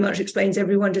of pretty much explains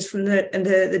everyone just from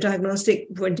the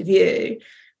diagnostic point of view.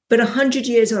 But 100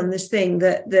 years on this thing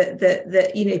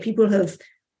that people have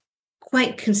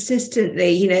quite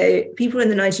consistently, people in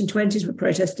the 1920s were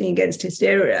protesting against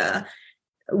hysteria.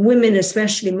 Women,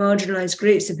 especially marginalized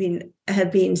groups,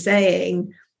 have been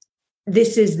saying,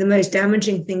 this is the most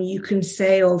damaging thing you can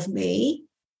say of me.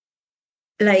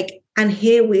 And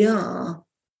here we are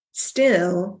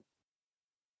still,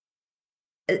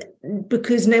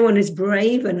 because no one is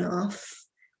brave enough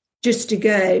just to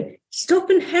go,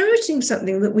 stop inheriting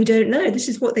something that we don't know. This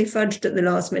is what they fudged at the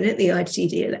last minute, the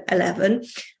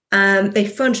ICD-11. They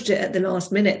fudged it at the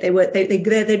last minute.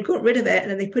 They'd got rid of it and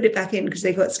then they put it back in because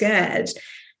they got scared.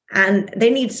 And they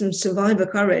need some survivor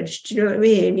courage. Do you know what I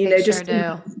mean? They sure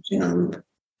do. Jump.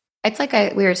 It's like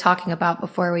we were talking about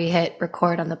before we hit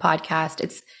record on the podcast.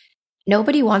 It's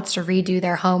nobody wants to redo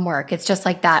their homework. It's just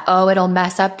like that. Oh, it'll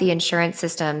mess up the insurance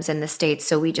systems in the States,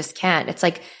 so we just can't. It's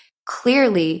like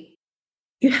clearly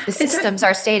the systems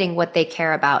are stating what they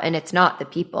care about, and it's not the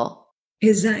people.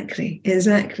 Exactly.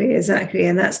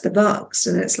 And that's the box.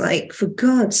 And it's like, for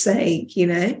God's sake,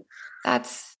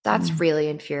 That's really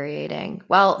infuriating.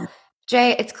 Well,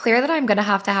 Jay, it's clear that I'm going to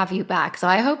have you back. So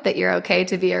I hope that you're okay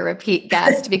to be a repeat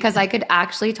guest because I could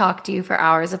actually talk to you for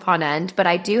hours upon end.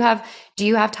 But do you have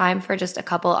time for just a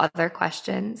couple other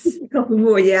questions? A couple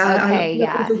more, yeah. Okay,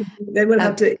 yeah. Then we'll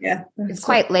have to, yeah. It's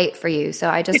quite late for you. So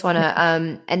I just want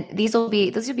to, and these will be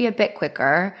a bit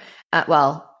quicker.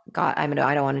 God, I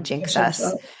don't want to jinx us.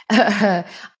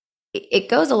 It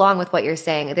goes along with what you're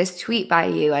saying. This tweet by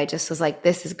you, I just was like,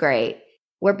 this is great.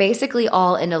 We're basically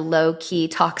all in a low-key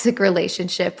toxic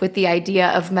relationship with the idea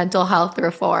of mental health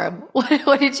reform.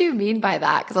 What did you mean by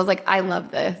that? Because I was like, I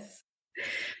love this.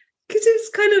 Because it's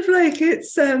kind of like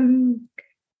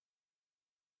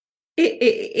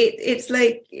it's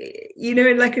like,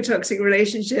 in like a toxic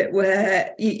relationship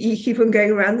where you keep on going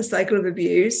around the cycle of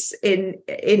abuse in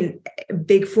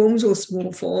big forms or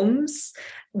small forms,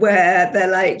 where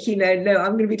they're like, no,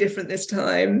 I'm going to be different this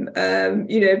time.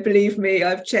 Believe me,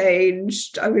 I've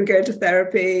changed. I'm going to go into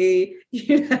therapy.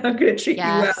 I'm going to treat you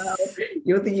well.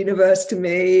 You're the universe to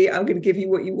me. I'm going to give you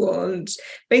what you want.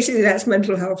 Basically, that's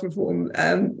mental health reform,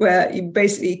 where you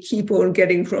basically keep on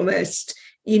getting promised,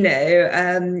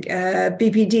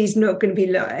 BPD is not going to be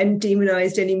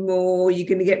demonized anymore. You're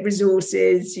going to get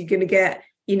resources. You're going to get,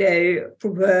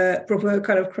 proper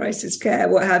kind of crisis care,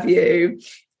 what have you.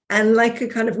 And like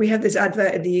we have this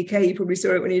advert in the UK, you probably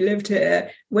saw it when you lived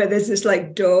here, where there's this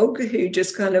like dog who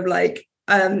just kind of like,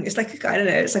 it's like, I don't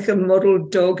know, it's like a model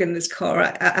dog in this car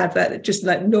advert that just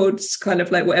like nods, kind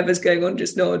of like whatever's going on,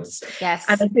 just nods. Yes.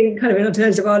 And I think kind of in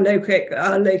terms of our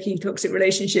low-key toxic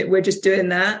relationship, we're just doing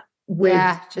that with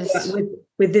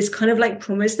this kind of like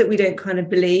promise that we don't kind of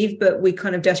believe, but we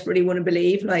kind of desperately want to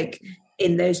believe, like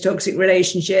in those toxic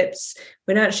relationships,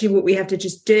 when actually what we have to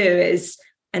just do is,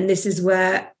 and this is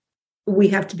where we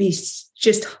have to be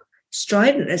just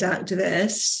strident as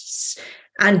activists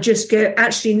and just go,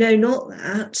 actually, no, not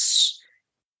that.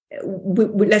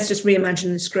 Let's just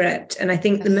reimagine the script. And I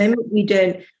think the moment we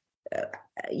don't,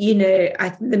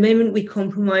 the moment we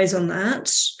compromise on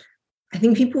that, I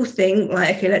think people think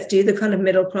like, okay, let's do the kind of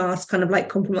middle class kind of like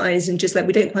compromise and just like,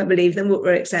 we don't quite believe them, what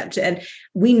we're accepting. And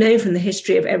we know from the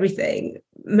history of everything,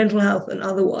 mental health and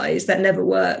otherwise, that never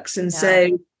works. And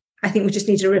so I think we just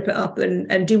need to rip it up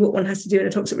and do what one has to do in a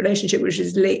toxic relationship, which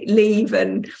is leave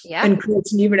and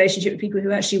create a new relationship with people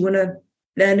who actually want to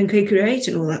learn and co-create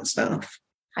and all that stuff.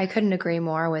 I couldn't agree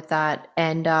more with that.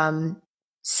 And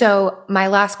so my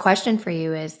last question for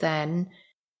you is then,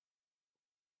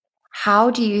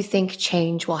 how do you think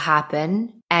change will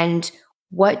happen? And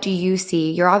what do you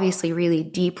see? You're obviously really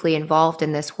deeply involved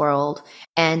in this world.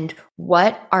 And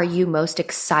what are you most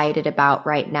excited about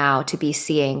right now to be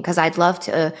seeing? Because I'd love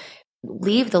to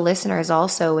leave the listeners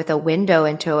also with a window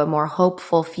into a more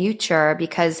hopeful future,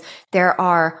 because there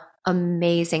are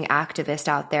amazing activists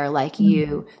out there like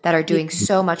you that are doing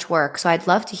so much work. So I'd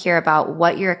love to hear about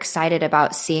what you're excited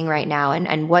about seeing right now,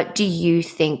 and what do you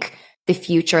think the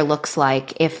future looks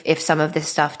like if some of this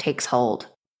stuff takes hold.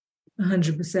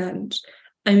 100%.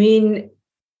 I mean,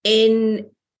 in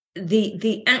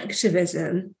the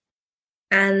activism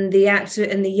and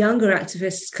the younger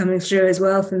activists coming through as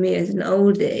well, for me as an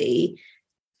oldie,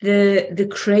 the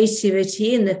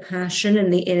creativity and the passion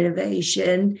and the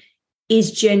innovation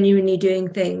is genuinely doing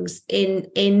things.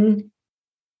 In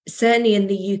certainly in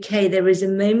the UK, there is a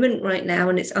moment right now,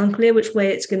 and it's unclear which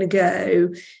way it's going to go,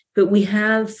 but we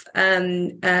have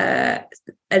an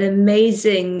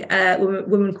amazing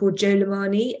woman called Jo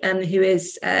Lamani, who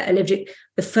is the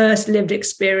first lived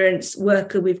experience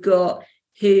worker we've got,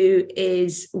 who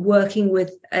is working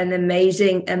with an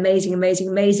amazing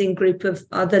group of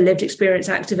other lived experience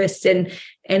activists in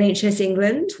NHS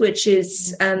England, which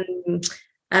is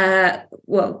that's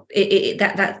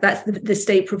the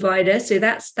state provider. So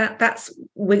that's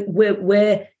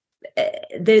where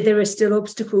there are still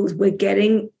obstacles. We're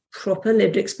getting proper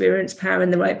lived experience power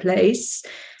in the right place.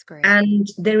 That's great. And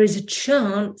there is a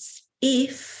chance,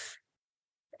 if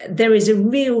there is a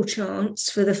real chance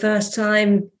for the first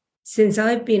time since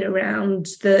I've been around,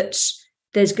 that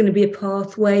there's going to be a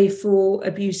pathway for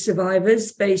abuse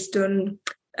survivors based on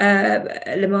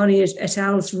Lamani et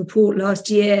al.'s report last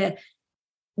year,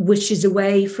 which is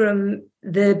away from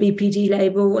the BPD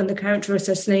label and the character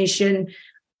assassination,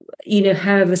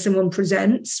 however someone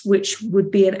presents, which would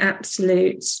be an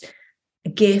absolute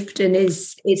gift, and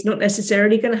it's not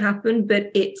necessarily going to happen,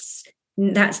 but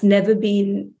that's never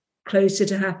been closer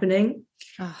to happening.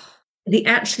 Oh. The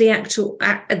hashtag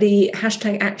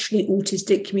actually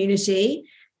autistic community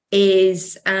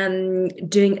is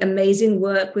doing amazing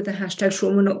work with the hashtag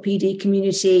trauma not PD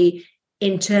community,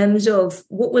 in terms of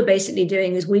what we're basically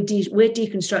doing is we're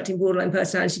deconstructing borderline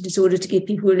personality disorder to give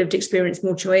people who lived experience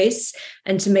more choice,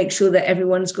 and to make sure that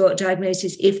everyone's got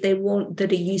diagnosis if they want,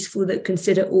 that are useful, that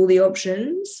consider all the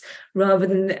options, rather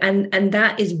than and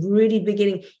that is really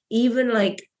beginning. Even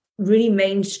like really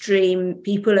mainstream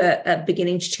people are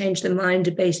beginning to change their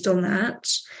mind based on that.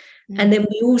 And then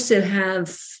we also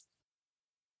have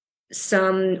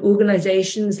some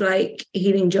organizations like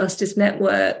Healing Justice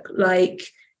Network, like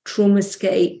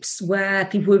Traumascapes, where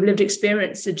people who've lived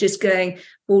experience are just going,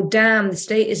 well, damn, the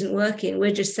state isn't working, we're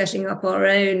just setting up our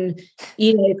own,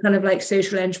 kind of like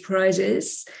social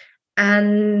enterprises.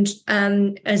 And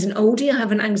as an oldie, I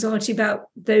have an anxiety about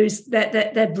those, that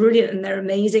they're brilliant and they're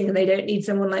amazing and they don't need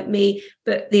someone like me.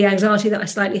 But the anxiety that I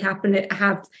slightly have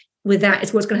with that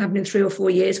is what's going to happen in 3 or 4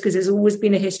 years, because there's always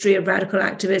been a history of radical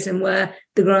activism where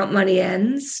the grant money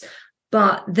ends.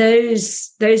 But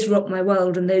those rock my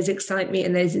world, and those excite me,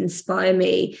 and those inspire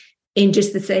me in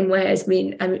just the same way as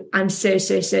me. I'm so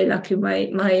lucky.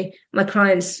 My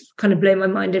clients kind of blow my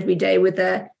mind every day with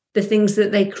the things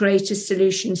that they create as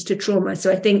solutions to trauma. So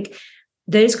I think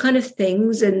those kind of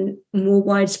things, and more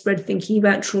widespread thinking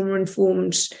about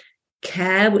trauma-informed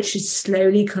care, which is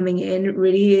slowly coming in, it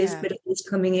really is, but it is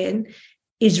coming in,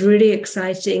 is really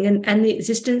exciting. And the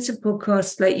existence of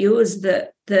podcasts like yours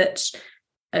that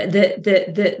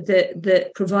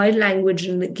provide language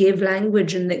and that give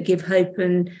language and that give hope.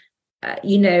 And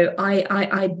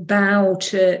I bow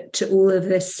to all of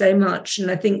this so much.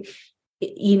 And I think,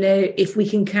 if we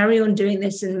can carry on doing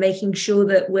this and making sure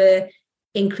that we're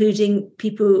including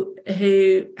people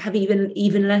who have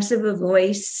even less of a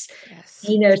voice, yes,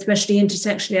 especially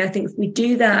intersectionally, I think if we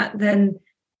do that, then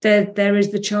there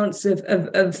is the chance of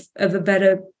a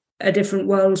different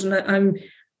world. And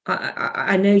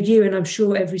I know you, and I'm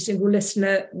sure every single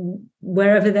listener,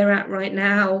 wherever they're at right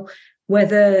now,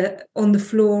 whether on the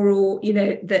floor or,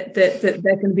 that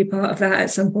they're going to be part of that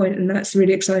at some point. And that's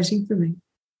really exciting for me.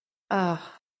 Oh,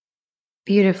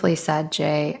 beautifully said,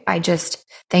 Jay. I just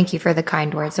thank you for the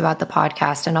kind words about the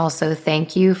podcast. And also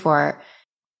thank you for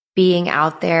being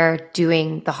out there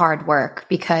doing the hard work,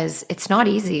 because it's not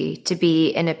easy to be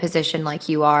in a position like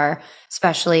you are,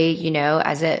 especially,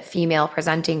 as a female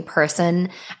presenting person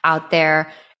out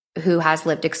there who has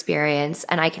lived experience.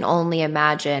 And I can only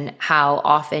imagine how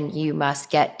often you must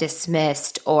get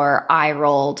dismissed or eye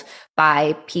rolled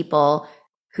by people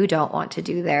who don't want to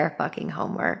do their fucking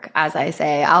homework. As I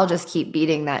say, I'll just keep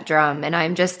beating that drum. And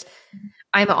I'm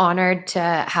I'm honored to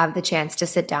have the chance to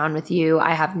sit down with you.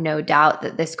 I have no doubt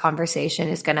that this conversation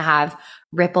is going to have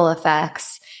ripple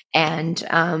effects. And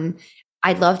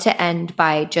I'd love to end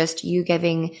by just you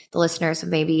giving the listeners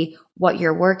maybe what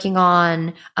you're working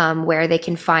on, where they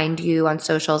can find you on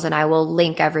socials. And I will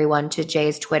link everyone to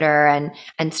Jay's Twitter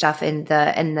and stuff in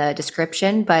the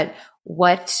description. But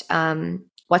what's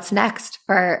next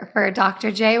for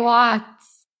Dr. Jay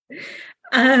Watts?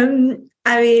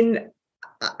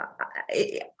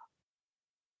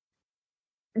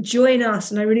 Join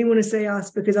us, and I really want to say us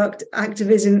because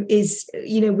activism is,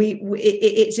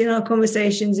 it's in our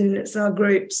conversations and it's our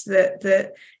groups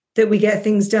that we get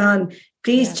things done.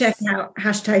 Please check out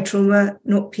 #trauma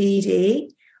not PD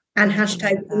and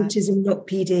 #autism not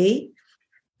PD,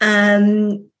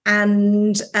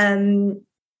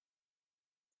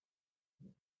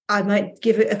 I might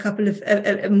give it a couple of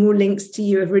more links to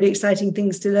you of really exciting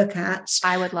things to look at.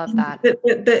 I would love that.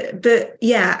 But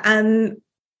yeah,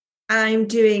 I'm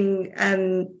doing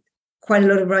quite a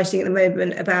lot of writing at the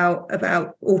moment about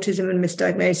autism and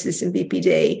misdiagnosis and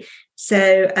BPD.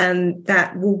 So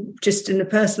that will, just on a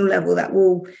personal level, that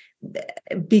will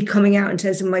be coming out in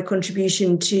terms of my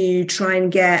contribution to try and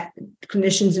get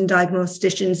clinicians and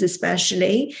diagnosticians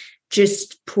especially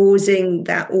just pausing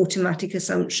that automatic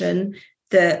assumption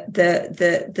that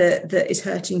is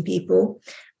hurting people.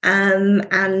 And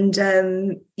I don't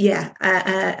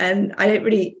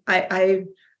really,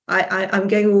 I'm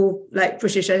going all like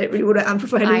British. I don't really want to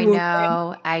amplify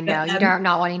anymore. I know. You're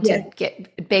not wanting to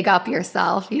get big up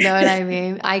yourself. You know what I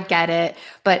mean? I get it.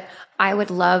 But I would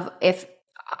love if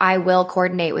I will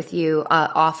coordinate with you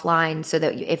offline so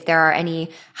that if there are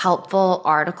any helpful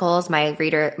articles, my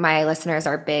listeners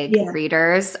are big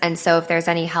readers. And so if there's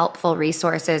any helpful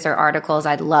resources or articles,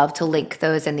 I'd love to link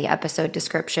those in the episode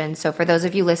description. So for those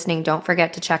of you listening, don't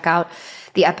forget to check out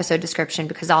the episode description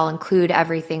because I'll include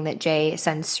everything that Jay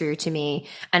sends through to me.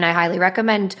 And I highly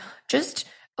recommend just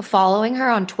following her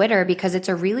on Twitter because it's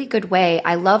a really good way.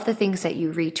 I love the things that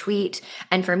you retweet.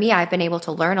 And for me, I've been able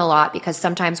to learn a lot because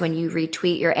sometimes when you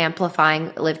retweet, you're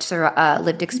amplifying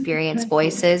lived experience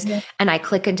voices. And I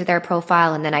click into their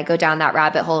profile and then I go down that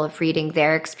rabbit hole of reading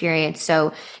their experience.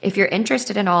 So if you're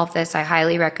interested in all of this, I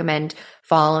highly recommend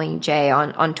following Jay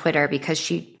on Twitter because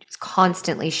she is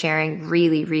constantly sharing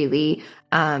really, really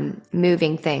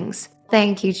moving things.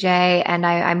 Thank you, Jay. And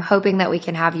I'm hoping that we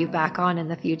can have you back on in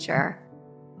the future.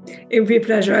 It would be a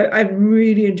pleasure. I've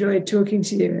really enjoyed talking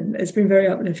to you and it's been very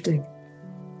uplifting.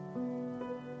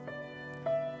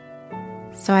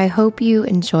 So I hope you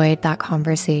enjoyed that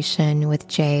conversation with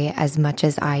Jay as much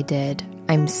as I did.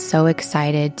 I'm so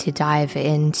excited to dive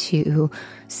into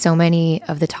so many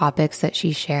of the topics that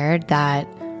she shared that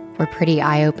were pretty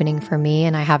eye-opening for me,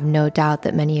 and I have no doubt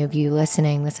that many of you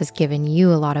listening, this has given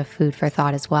you a lot of food for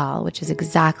thought as well, which is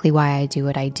exactly why I do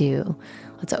what I do.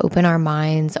 Let's open our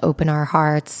minds, open our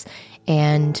hearts,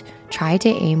 and try to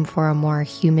aim for a more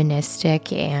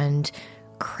humanistic and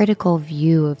critical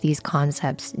view of these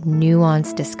concepts,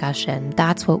 nuanced discussion.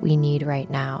 That's what we need right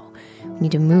now. We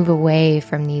need to move away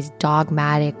from these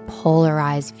dogmatic,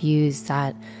 polarized views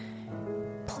that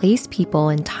place people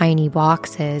in tiny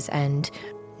boxes and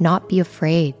not be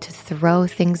afraid to throw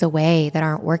things away that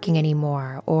aren't working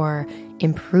anymore or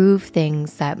improve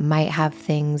things that might have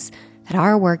things that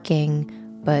are working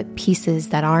but pieces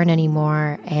that aren't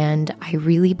anymore. And I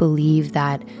really believe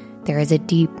that there is a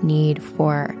deep need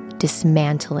for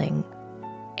dismantling.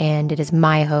 And it is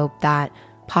my hope that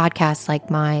podcasts like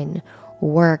mine,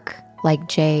 work like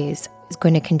Jay's, is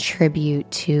going to contribute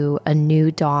to a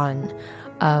new dawn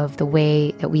of the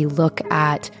way that we look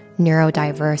at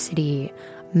neurodiversity,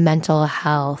 mental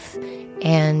health,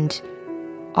 and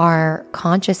our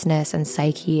consciousness and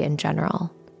psyche in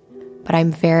general. But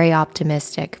I'm very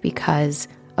optimistic because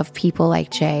of people like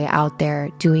Jay out there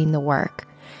doing the work.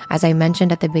 As I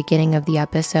mentioned at the beginning of the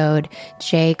episode,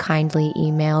 Jay kindly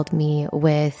emailed me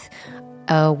with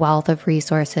a wealth of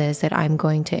resources that I'm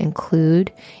going to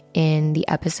include in the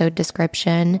episode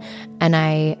description. And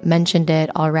I mentioned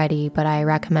it already, but I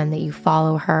recommend that you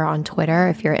follow her on Twitter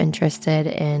if you're interested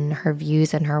in her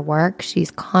views and her work.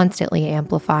 She's constantly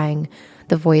amplifying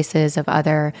the voices of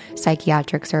other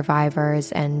psychiatric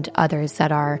survivors and others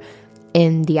that are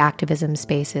in the activism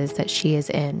spaces that she is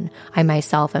in. I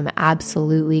myself am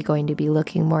absolutely going to be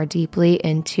looking more deeply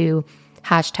into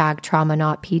 #trauma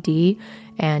not PD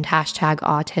and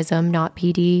 #autism not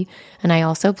PD. And I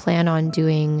also plan on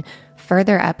doing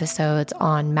further episodes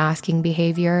on masking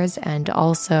behaviors and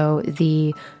also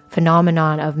the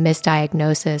phenomenon of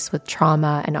misdiagnosis with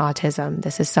trauma and autism.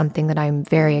 This is something that I'm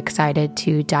very excited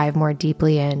to dive more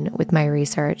deeply in with my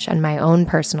research and my own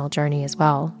personal journey as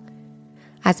well.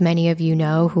 As many of you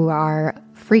know who are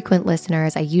frequent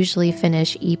listeners, I usually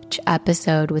finish each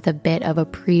episode with a bit of a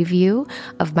preview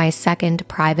of my second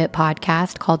private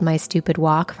podcast called My Stupid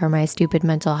Walk for My Stupid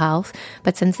Mental Health.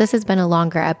 But since this has been a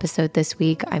longer episode this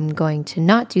week, I'm going to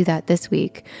not do that this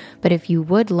week. But if you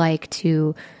would like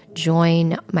to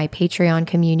join my Patreon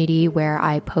community where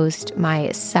I post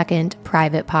my second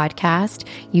private podcast,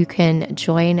 you can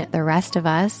join the rest of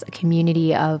us, a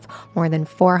community of more than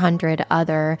 400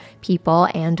 other people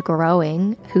and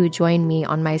growing who join me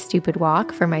on my stupid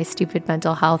walk for my stupid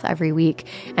mental health every week.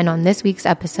 And on this week's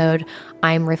episode,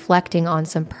 I'm reflecting on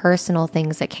some personal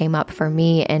things that came up for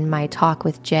me in my talk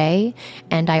with Jay.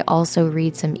 And I also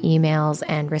read some emails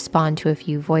and respond to a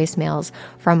few voicemails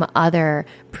from other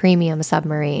premium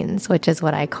submarines, which is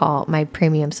what I call my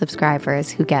premium subscribers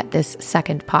who get this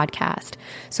second podcast.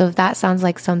 So if that sounds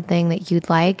like something that you'd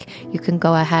like, you can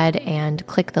go ahead and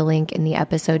click the link in the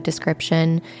episode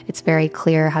description. It's very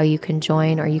clear how you can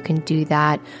join, or you can do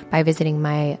that by visiting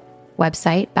my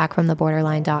website,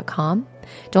 backfromtheborderline.com.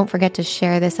 Don't forget to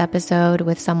share this episode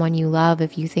with someone you love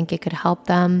if you think it could help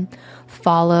them.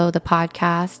 Follow the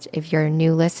podcast if you're a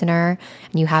new listener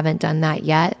and you haven't done that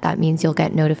yet. That means you'll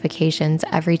get notifications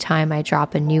every time I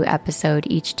drop a new episode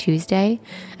each Tuesday.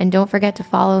 And don't forget to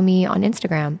follow me on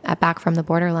Instagram at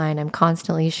backfromtheborderline. I'm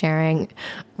constantly sharing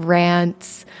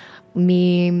rants,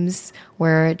 memes.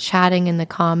 We're chatting in the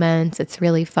comments. It's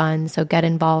really fun. So get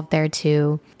involved there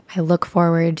too. I look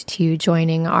forward to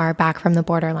joining our Back from the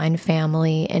Borderline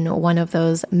family in one of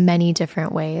those many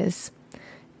different ways.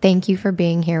 Thank you for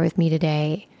being here with me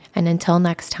today. And until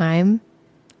next time,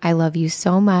 I love you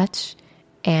so much.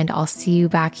 And I'll see you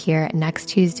back here next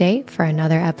Tuesday for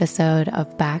another episode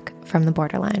of Back from the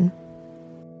Borderline.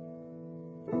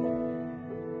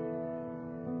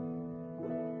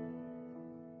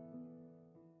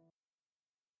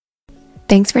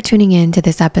 Thanks for tuning in to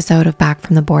this episode of Back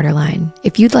from the Borderline.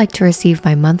 If you'd like to receive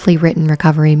my monthly written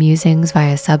recovery musings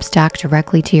via Substack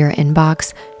directly to your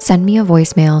inbox, send me a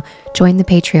voicemail, join the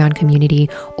Patreon community,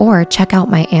 or check out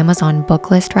my Amazon book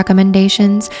list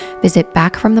recommendations. Visit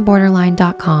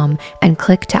backfromtheborderline.com and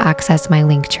click to access my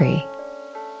link tree.